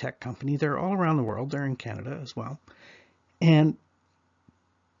biotech company. They're all around the world. They're in Canada as well. And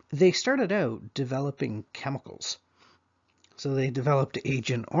they started out developing chemicals. So they developed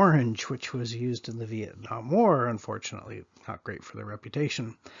Agent Orange, which was used in the Vietnam War, unfortunately not great for their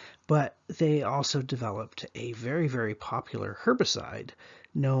reputation. But they also developed a very, very popular herbicide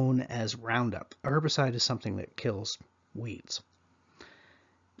known as Roundup. A herbicide is something that kills weeds.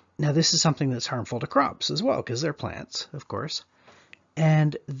 Now this is something that's harmful to crops as well, because they're plants, of course.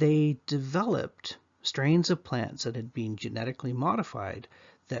 And they developed strains of plants that had been genetically modified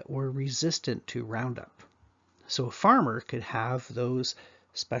that were resistant to Roundup. So a farmer could have those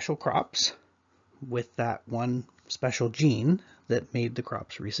special crops with that one special gene that made the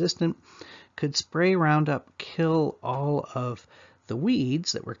crops resistant, could spray Roundup, kill all of the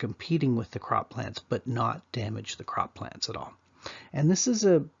weeds that were competing with the crop plants, but not damage the crop plants at all. And this is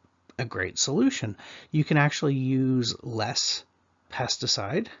a great solution. You can actually use less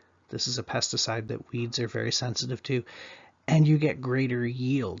pesticide. This is a pesticide that weeds are very sensitive to, and you get greater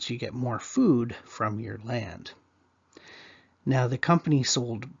yields. You get more food from your land. Now the company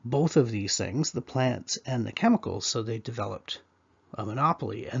sold both of these things, the plants and the chemicals, so they developed a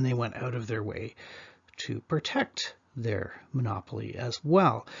monopoly, and they went out of their way to protect their monopoly as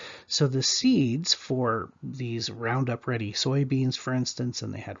well. So the seeds for these Roundup Ready soybeans, for instance,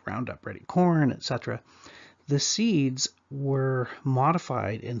 and they had Roundup Ready corn, etc., the seeds were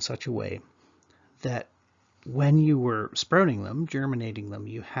modified in such a way that when you were sprouting them, germinating them,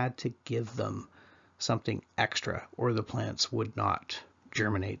 you had to give them something extra, or the plants would not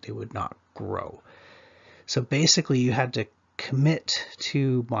germinate, they would not grow. So basically you had to commit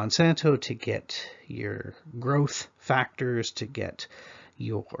to Monsanto to get your growth factors, to get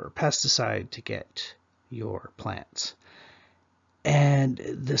your pesticide, to get your plants. And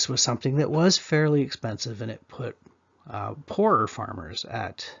this was something that was fairly expensive, and it put poorer farmers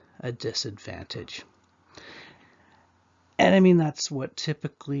at a disadvantage. And I mean, that's what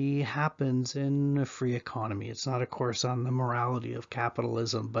typically happens in a free economy. It's not a course on the morality of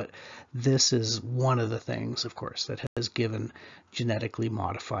capitalism, but this is one of the things, of course, that has given genetically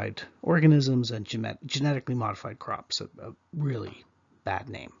modified organisms and genetically modified crops a really bad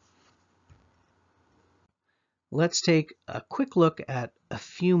name. Let's take a quick look at a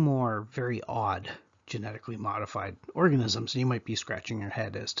few more very odd genetically modified organisms. You might be scratching your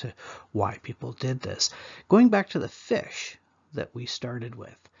head as to why people did this. Going back to the fish that we started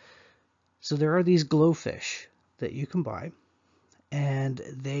with. So there are these glowfish that you can buy, and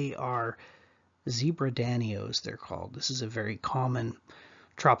they are zebradanios, they're called. This is a very common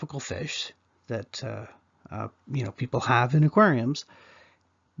tropical fish that people have in aquariums.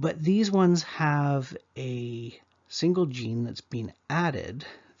 But these ones have a single gene that's been added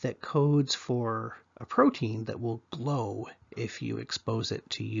that codes for a protein that will glow if you expose it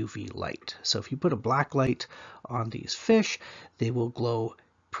to UV light. So if you put a black light on these fish, they will glow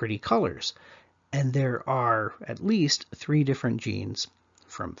pretty colors. And there are at least 3 different genes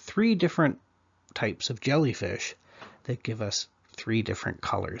from 3 different types of jellyfish that give us 3 different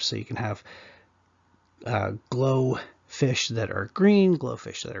colors. So you can have glow fish that are green,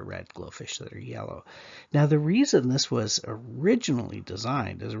 glowfish that are red, glowfish that are yellow. Now the reason this was originally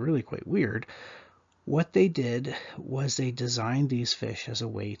designed is really quite weird. What they did was they designed these fish as a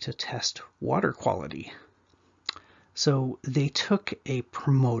way to test water quality. So they took a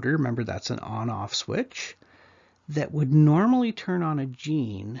promoter, remember that's an on-off switch, that would normally turn on a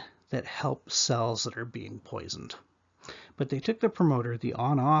gene that helps cells that are being poisoned. But they took the promoter, the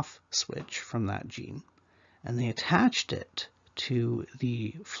on-off switch from that gene, and they attached it to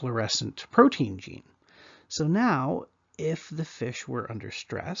the fluorescent protein gene. So now, if the fish were under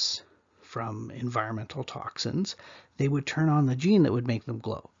stress from environmental toxins, they would turn on the gene that would make them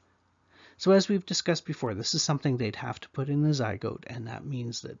glow. So as we've discussed before, this is something they'd have to put in the zygote, and that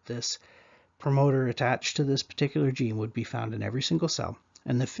means that this promoter attached to this particular gene would be found in every single cell,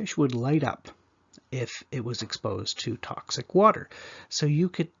 and the fish would light up if it was exposed to toxic water. So you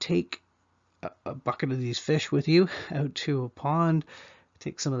could take a bucket of these fish with you out to a pond,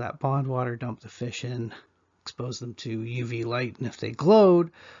 take some of that pond water, dump the fish in, expose them to UV light, and if they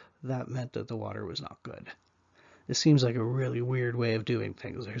glowed, that meant that the water was not good. This seems like a really weird way of doing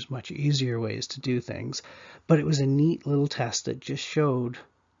things. There's much easier ways to do things, but it was a neat little test that just showed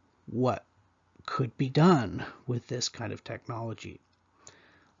what could be done with this kind of technology.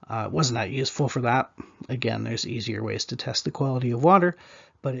 It wasn't that useful for that. Again, there's easier ways to test the quality of water,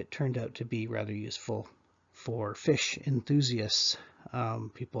 but it turned out to be rather useful for fish enthusiasts.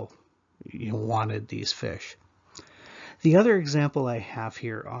 People wanted these fish. The other example I have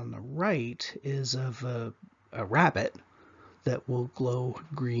here on the right is of a rabbit that will glow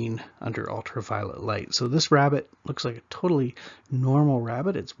green under ultraviolet light. So this rabbit looks like a totally normal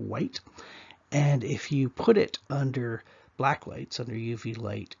rabbit. It's white. And if you put it under black lights, under UV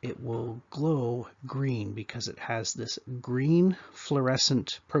light, it will glow green because it has this green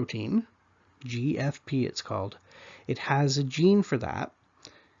fluorescent protein, GFP it's called. It has a gene for that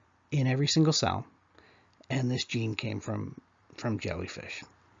in every single cell, and this gene came from jellyfish.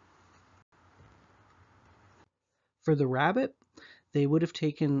 For the rabbit, they would have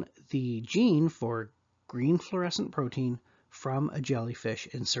taken the gene for green fluorescent protein from a jellyfish,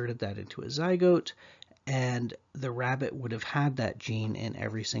 inserted that into a zygote, and the rabbit would have had that gene in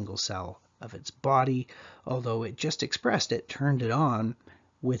every single cell of its body, although it just expressed it, turned it on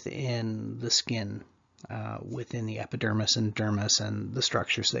within the skin, within the epidermis and dermis and the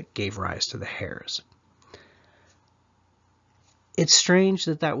structures that gave rise to the hairs. It's strange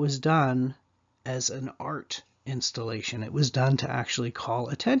that that was done as an art installation. It was done to actually call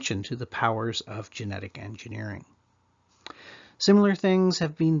attention to the powers of genetic engineering. Similar things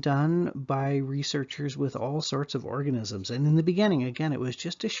have been done by researchers with all sorts of organisms. And in the beginning, again, it was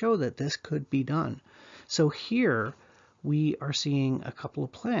just to show that this could be done. So here we are seeing a couple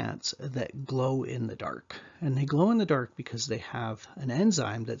of plants that glow in the dark. And they glow in the dark because they have an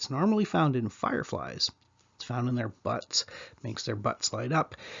enzyme that's normally found in fireflies. It's found in their butts, makes their butts light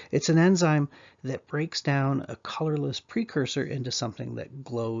up. It's an enzyme that breaks down a colorless precursor into something that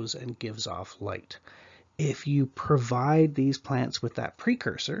glows and gives off light. If you provide these plants with that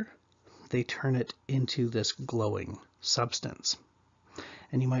precursor, they turn it into this glowing substance.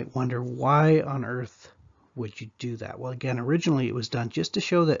 And you might wonder, why on earth would you do that? Well, again, originally it was done just to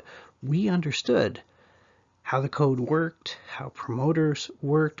show that we understood how the code worked, how promoters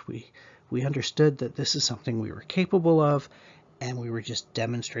worked. We understood that this is something we were capable of, and we were just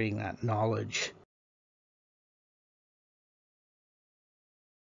demonstrating that knowledge.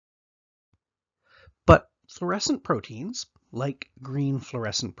 But fluorescent proteins, like green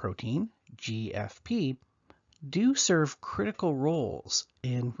fluorescent protein, GFP, do serve critical roles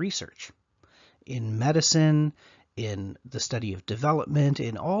in research, in medicine, in the study of development,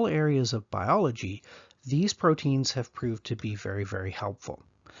 in all areas of biology. These proteins have proved to be very, very helpful.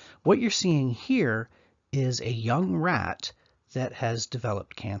 What you're seeing here is a young rat that has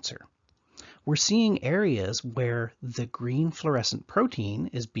developed cancer. We're seeing areas where the green fluorescent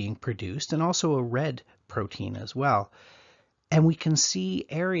protein is being produced, and also a red protein as well. And we can see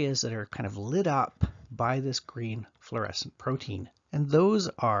areas that are kind of lit up by this green fluorescent protein. And those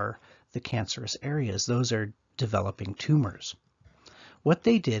are the cancerous areas. Those are developing tumors. What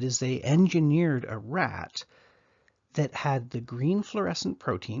they did is they engineered a rat that had the green fluorescent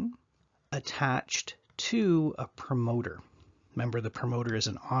protein attached to a promoter. Remember, the promoter is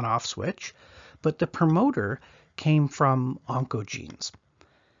an on-off switch, but the promoter came from oncogenes.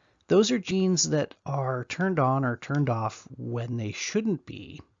 Those are genes that are turned on or turned off when they shouldn't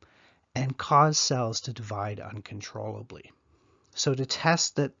be and cause cells to divide uncontrollably. So to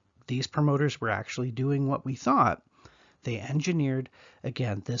test that these promoters were actually doing what we thought, they engineered,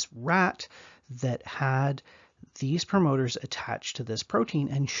 again, this rat that had these promoters attached to this protein,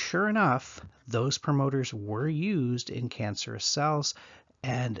 and sure enough, those promoters were used in cancerous cells,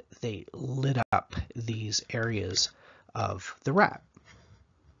 and they lit up these areas of the rat.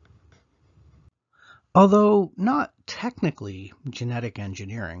 Although not technically genetic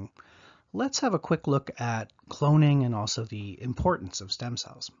engineering, let's have a quick look at cloning and also the importance of stem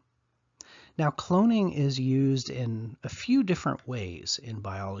cells. Now, cloning is used in a few different ways in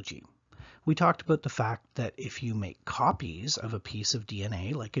biology. We talked about the fact that if you make copies of a piece of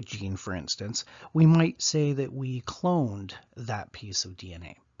DNA, like a gene for instance, we might say that we cloned that piece of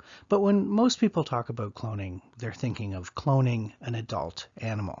DNA. But when most people talk about cloning, they're thinking of cloning an adult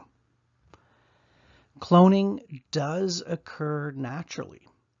animal. Cloning does occur naturally.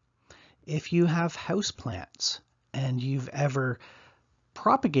 If you have houseplants and you've ever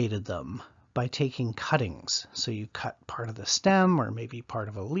propagated them by taking cuttings, so you cut part of the stem or maybe part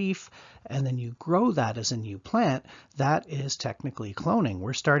of a leaf, and then you grow that as a new plant, that is technically cloning.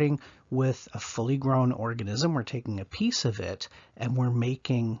 We're starting with a fully grown organism, we're taking a piece of it, and we're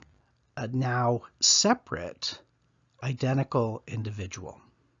making a now separate, identical individual.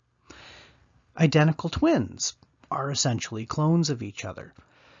 Identical twins are essentially clones of each other.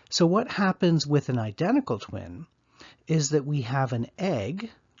 So what happens with an identical twin is that we have an egg,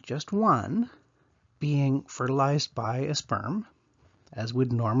 just one, being fertilized by a sperm, as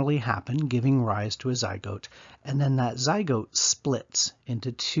would normally happen, giving rise to a zygote, and then that zygote splits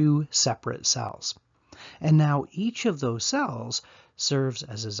into two separate cells. And now each of those cells serves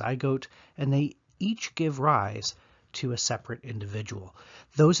as a zygote, and they each give rise to a separate individual.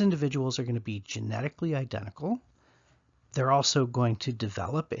 Those individuals are going to be genetically identical. They're also going to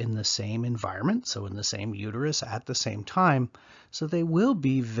develop in the same environment, so in the same uterus at the same time, so they will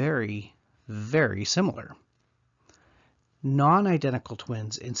be very, very similar. Non-identical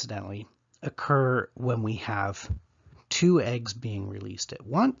twins, incidentally, occur when we have two eggs being released at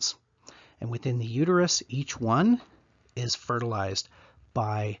once, and within the uterus, each one is fertilized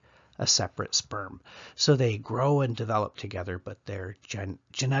by a separate sperm. So they grow and develop together, but they're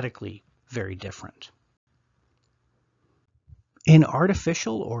genetically very different. In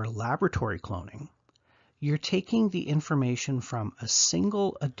artificial or laboratory cloning, you're taking the information from a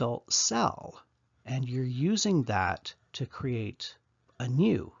single adult cell and you're using that to create a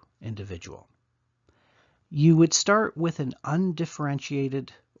new individual. You would start with an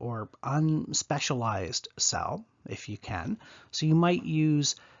undifferentiated or unspecialized cell, if you can. So you might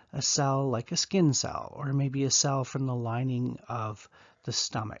use a cell like a skin cell, or maybe a cell from the lining of the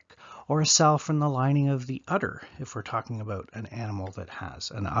stomach, or a cell from the lining of the udder, if we're talking about an animal that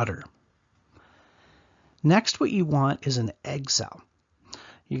has an udder. Next, what you want is an egg cell.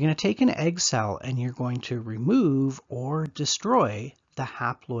 You're going to take an egg cell and you're going to remove or destroy the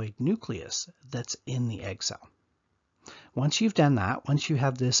haploid nucleus that's in the egg cell. Once you've done that, once you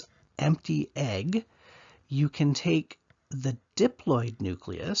have this empty egg, you can take the diploid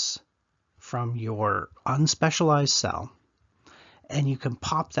nucleus from your unspecialized cell and you can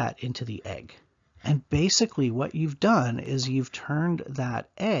pop that into the egg. And basically what you've done is you've turned that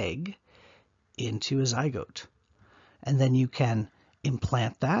egg into a zygote. And then you can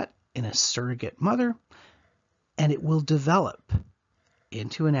implant that in a surrogate mother, and it will develop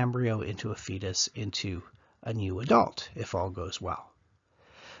into an embryo, into a fetus, into a new adult, if all goes well.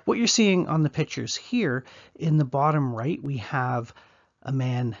 What you're seeing on the pictures here, in the bottom right, we have a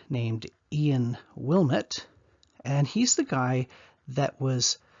man named Ian Wilmot, and he's the guy that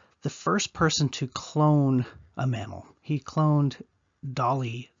was the first person to clone a mammal. He cloned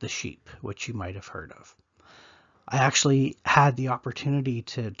Dolly the sheep, which you might have heard of. I actually had the opportunity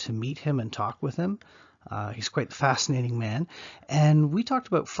to meet him and talk with him. He's quite the fascinating man. And we talked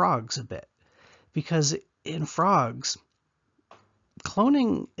about frogs a bit, because in frogs,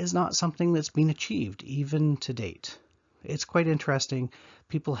 cloning is not something that's been achieved even to date. It's quite interesting.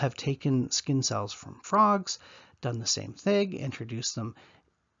 People have taken skin cells from frogs, done the same thing, introduced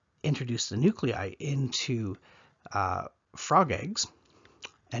the nuclei into frog eggs,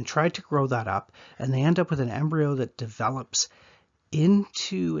 and tried to grow that up, and they end up with an embryo that develops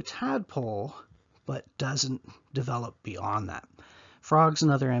into a tadpole, but doesn't develop beyond that. Frogs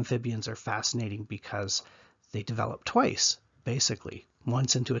and other amphibians are fascinating because they develop twice, basically.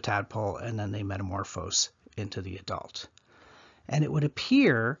 Once into a tadpole, and then they metamorphose into the adult. And it would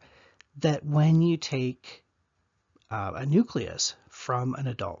appear that when you take a nucleus from an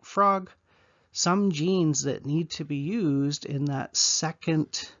adult frog, some genes that need to be used in that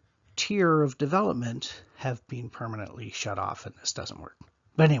second tier of development have been permanently shut off, and this doesn't work.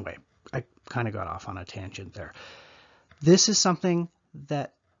 But anyway, I kind of got off on a tangent there. This is something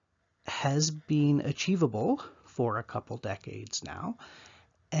that has been achievable for a couple decades now,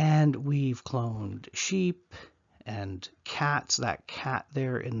 and we've cloned sheep and cats. That cat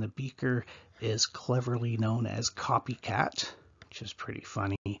there in the beaker is cleverly known as copycat, which is pretty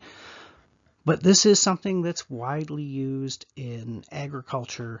funny. But this is something that's widely used in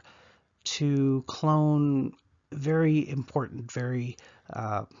agriculture to clone very important, very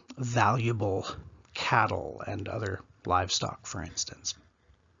valuable cattle and other livestock, for instance.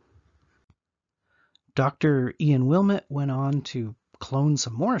 Dr. Ian Wilmot went on to clone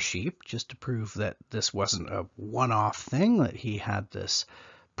some more sheep just to prove that this wasn't a one-off thing, that he had this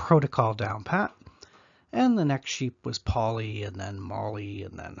protocol down pat. And the next sheep was Polly, and then Molly,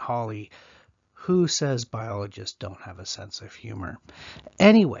 and then Holly. Who says biologists don't have a sense of humor?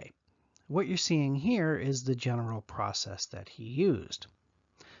 Anyway, what you're seeing here is the general process that he used.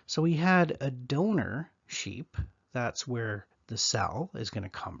 So we had a donor sheep. That's where the cell is going to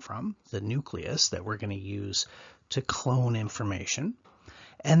come from, the nucleus that we're going to use to clone information.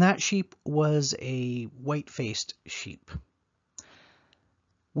 And that sheep was a white-faced sheep.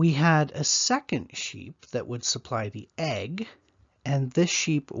 We had a second sheep that would supply the egg, and this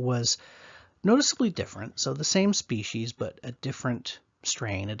sheep was noticeably different. So the same species, but a different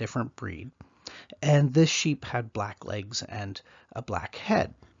strain, a different breed. And this sheep had black legs and a black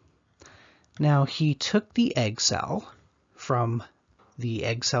head. Now he took the egg cell from the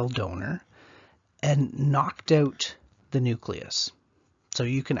egg cell donor and knocked out the nucleus. So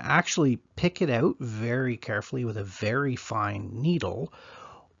you can actually pick it out very carefully with a very fine needle,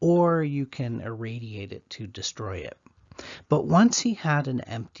 or you can irradiate it to destroy it. But once he had an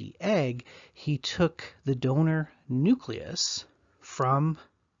empty egg, he took the donor nucleus from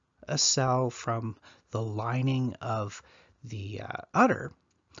a cell from the lining of the udder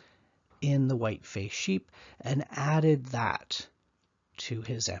in the white-faced sheep and added that to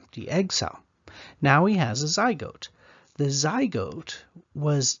his empty egg cell. Now he has a zygote. The zygote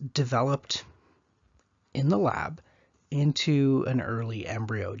was developed in the lab into an early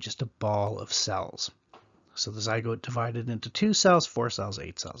embryo, just a ball of cells. So the zygote divided into 2 cells, 4 cells,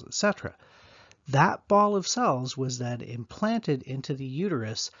 8 cells, etc. That ball of cells was then implanted into the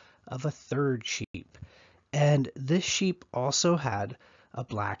uterus of a third sheep. And this sheep also had a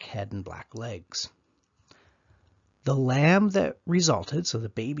black head and black legs. The lamb that resulted, so the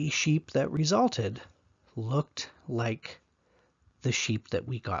baby sheep that resulted, looked like the sheep that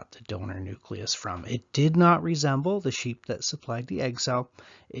we got the donor nucleus from. It did not resemble the sheep that supplied the egg cell.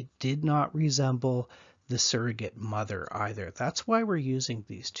 It did not resemble the surrogate mother either. That's why we're using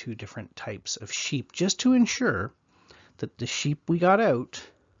these 2 different types of sheep, just to ensure that the sheep we got out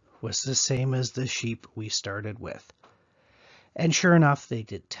was the same as the sheep we started with. And sure enough, they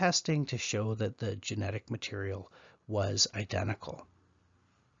did testing to show that the genetic material was identical.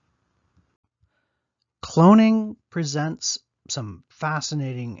 Cloning presents some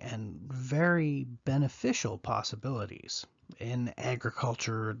fascinating and very beneficial possibilities in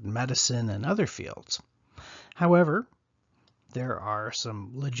agriculture, medicine, and other fields. However, there are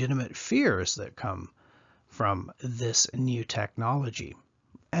some legitimate fears that come from this new technology.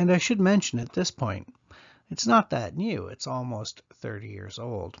 And I should mention at this point, it's not that new. It's almost 30 years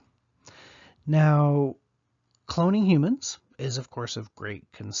old. Now, cloning humans is, of course, of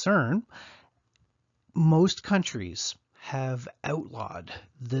great concern. Most countries have outlawed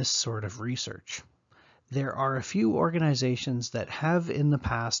this sort of research. There are a few organizations that have in the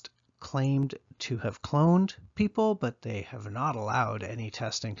past claimed to have cloned people, but they have not allowed any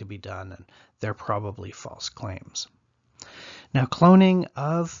testing to be done, and they're probably false claims. Now, cloning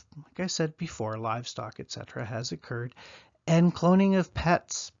of, like I said before, livestock, etc., has occurred, and cloning of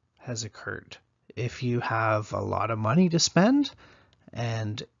pets has occurred. If you have a lot of money to spend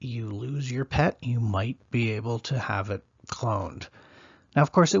and you lose your pet, you might be able to have it cloned. Now,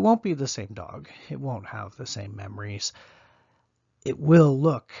 of course, it won't be the same dog. It won't have the same memories. It will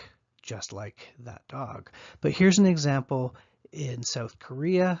look just like that dog. But here's an example in South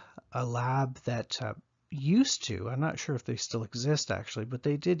Korea, a lab that used to, I'm not sure if they still exist actually, but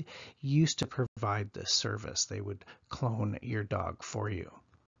they did used to provide this service. They would clone your dog for you.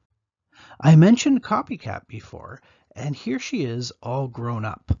 I mentioned copycat before, and here she is all grown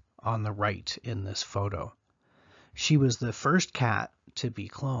up on the right in this photo. She was the first cat to be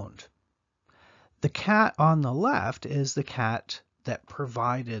cloned. The cat on the left is the cat that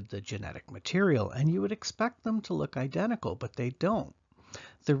provided the genetic material, and you would expect them to look identical, but they don't.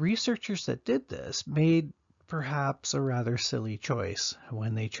 The researchers that did this made perhaps a rather silly choice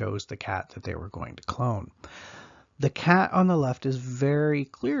when they chose the cat that they were going to clone. The cat on the left is very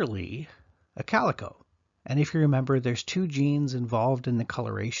clearly a calico. And if you remember, there's two genes involved in the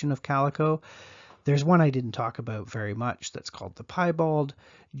coloration of calico. There's one I didn't talk about very much that's called the piebald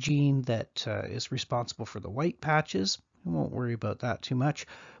gene that is responsible for the white patches. I won't worry about that too much.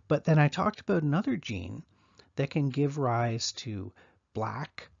 But then I talked about another gene that can give rise to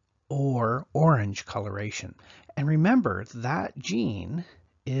black or orange coloration. And remember, that gene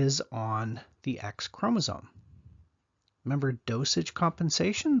is on the X chromosome. Remember dosage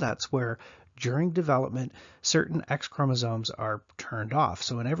compensation? That's where during development, certain X chromosomes are turned off.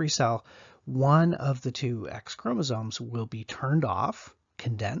 So in every cell, one of the two X chromosomes will be turned off,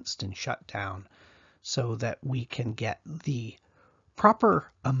 condensed, and shut down so that we can get the proper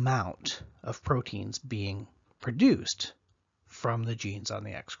amount of proteins being produced from the genes on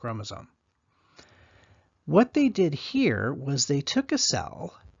the X chromosome. What they did here was they took a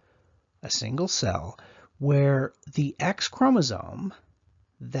cell, a single cell, where the X chromosome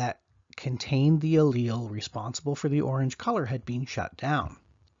that contained the allele responsible for the orange color had been shut down.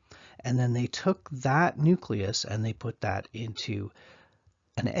 And then they took that nucleus and they put that into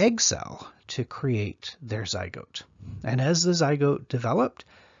an egg cell to create their zygote. And as the zygote developed,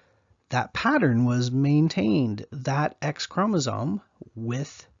 that pattern was maintained. That X chromosome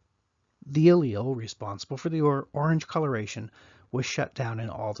with the allele responsible for the orange coloration was shut down in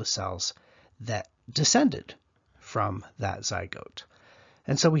all the cells that descended from that zygote.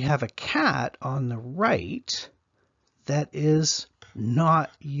 And so we have a cat on the right that is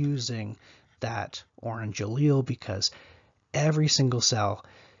not using that orange allele because every single cell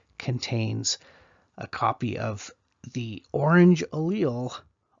contains a copy of the orange allele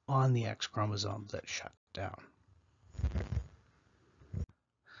on the X chromosome that shut down.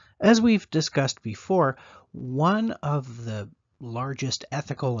 As we've discussed before, one of the largest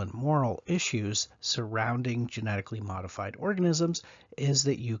ethical and moral issues surrounding genetically modified organisms is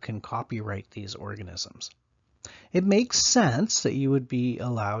that you can copyright these organisms. It makes sense that you would be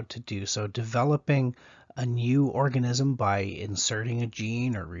allowed to do so. Developing a new organism by inserting a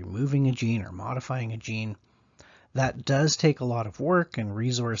gene or removing a gene or modifying a gene, that does take a lot of work and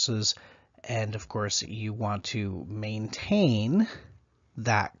resources, and of course you want to maintain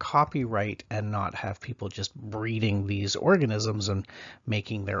that copyright and not have people just breeding these organisms and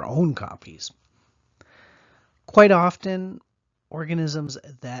making their own copies. Quite often, organisms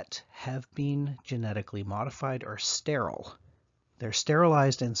that have been genetically modified are sterile. They're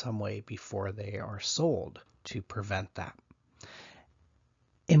sterilized in some way before they are sold to prevent that.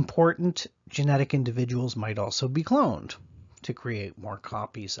 Important genetic individuals might also be cloned to create more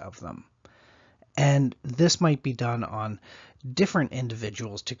copies of them. And this might be done on different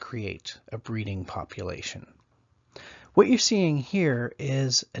individuals to create a breeding population. What you're seeing here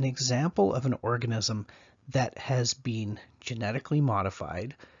is an example of an organism that has been genetically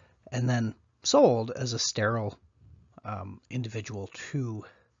modified and then sold as a sterile individual to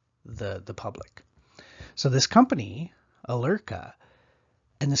the public. So this company, Allerka,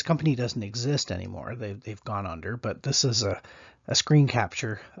 and this company doesn't exist anymore. They've gone under, but this is a screen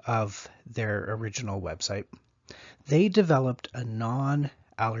capture of their original website. They developed a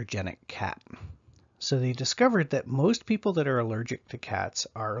non-allergenic cat. So they discovered that most people that are allergic to cats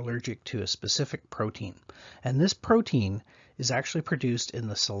are allergic to a specific protein. And this protein is actually produced in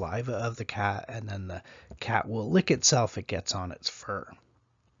the saliva of the cat, and then the cat will lick itself, it gets on its fur.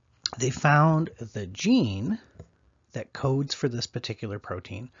 They found the gene that codes for this particular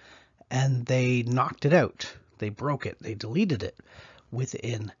protein, and they knocked it out. They broke it, they deleted it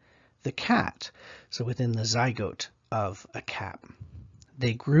within the cat, so within the zygote of a cat.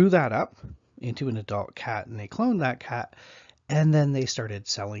 They grew that up into an adult cat, and they cloned that cat, and then they started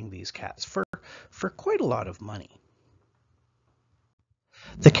selling these cats for quite a lot of money.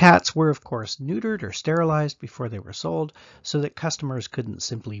 The cats were, of course, neutered or sterilized before they were sold so that customers couldn't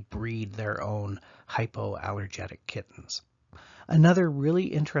simply breed their own hypoallergenic kittens. Another really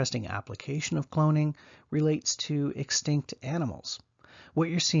interesting application of cloning relates to extinct animals. What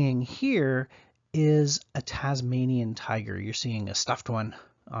you're seeing here is a Tasmanian tiger. You're seeing a stuffed one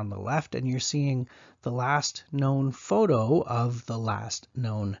on the left, and you're seeing the last known photo of the last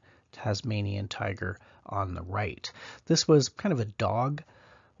known Tasmanian tiger on the right. This was kind of a dog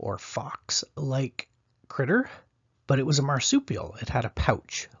or fox-like critter, but it was a marsupial. It had a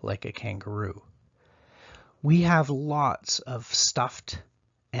pouch like a kangaroo. We have lots of stuffed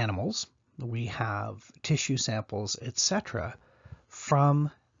animals. We have tissue samples, etc.,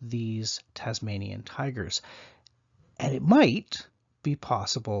 from these Tasmanian tigers. And it might be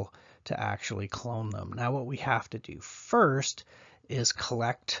possible to actually clone them. Now, what we have to do first is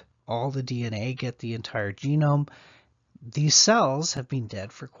collect all the DNA, get the entire genome. These cells have been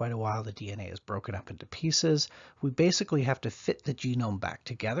dead for quite a while. The DNA is broken up into pieces. We basically have to fit the genome back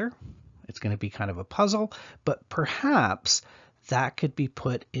together. It's going to be kind of a puzzle, but perhaps that could be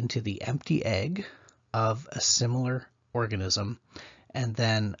put into the empty egg of a similar organism, and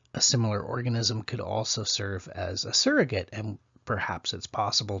then a similar organism could also serve as a surrogate, and perhaps it's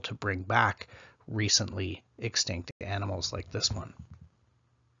possible to bring back recently extinct animals like this one.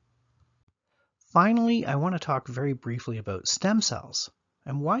 Finally, I want to talk very briefly about stem cells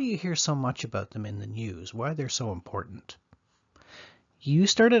and why you hear so much about them in the news, why they're so important. You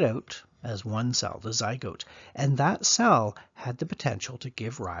started out as one cell, the zygote, and that cell had the potential to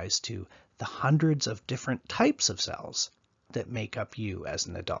give rise to the hundreds of different types of cells that make up you as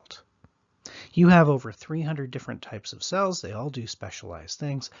an adult. You have over 300 different types of cells. They all do specialized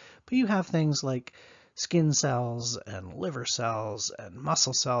things, but you have things like skin cells and liver cells and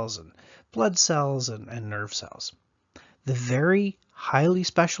muscle cells and blood cells and nerve cells. The very highly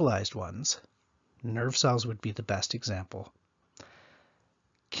specialized ones, nerve cells would be the best example,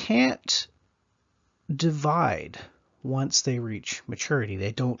 can't divide once they reach maturity.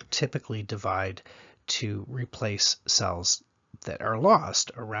 They don't typically divide to replace cells that are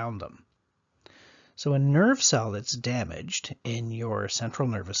lost around them. So a nerve cell that's damaged in your central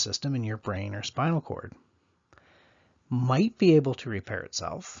nervous system, in your brain or spinal cord, might be able to repair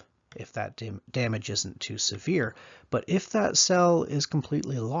itself if that damage isn't too severe. But if that cell is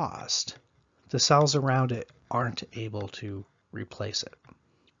completely lost, the cells around it aren't able to replace it.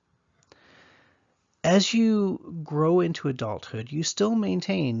 As you grow into adulthood, you still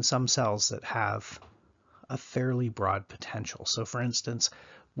maintain some cells that have a fairly broad potential. So for instance,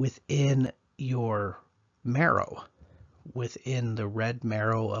 within your marrow, within the red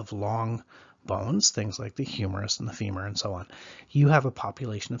marrow of long bones, things like the humerus and the femur and so on, you have a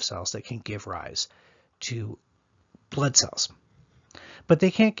population of cells that can give rise to blood cells, but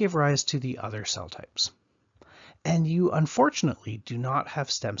they can't give rise to the other cell types. And you unfortunately do not have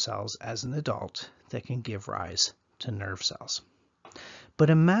stem cells as an adult that can give rise to nerve cells. But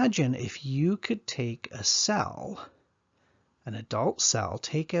imagine if you could take a cell, an adult cell,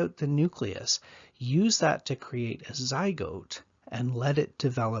 take out the nucleus, use that to create a zygote, and let it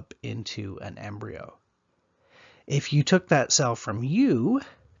develop into an embryo. If you took that cell from you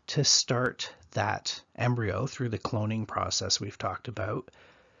to start that embryo through the cloning process we've talked about,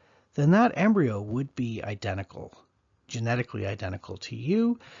 then that embryo would be identical, genetically identical to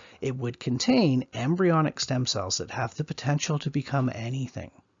you. It would contain embryonic stem cells that have the potential to become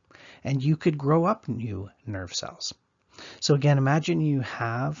anything, and you could grow up new nerve cells. So again, imagine you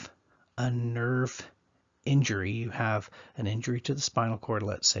have a nerve injury. You have an injury to the spinal cord,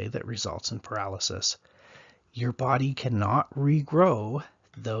 let's say, that results in paralysis. Your body cannot regrow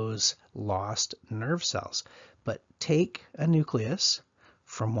those lost nerve cells, but take a nucleus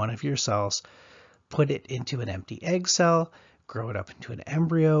from one of your cells, put it into an empty egg cell, grow it up into an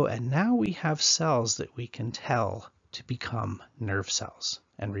embryo, and now we have cells that we can tell to become nerve cells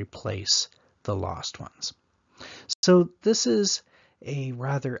and replace the lost ones. So this is a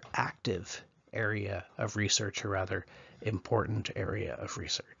rather active area of research, a rather important area of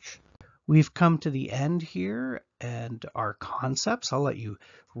research. We've come to the end here, and our concepts, I'll let you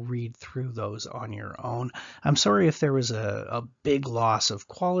read through those on your own. I'm sorry if there was a big loss of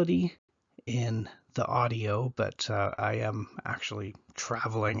quality in the audio, but I am actually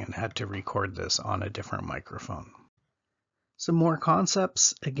traveling and had to record this on a different microphone. Some more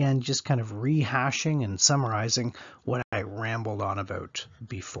concepts, again, just kind of rehashing and summarizing what I rambled on about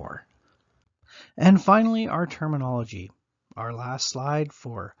before. And finally, our terminology, our last slide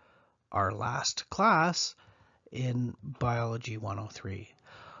for our last class in Biology 103.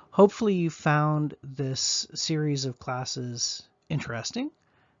 Hopefully you found this series of classes interesting,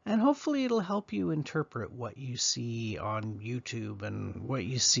 and hopefully it'll help you interpret what you see on YouTube and what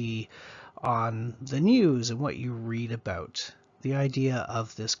you see on the news and what you read about. The idea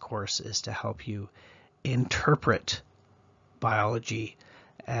of this course is to help you interpret biology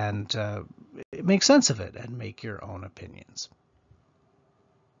and make sense of it and make your own opinions.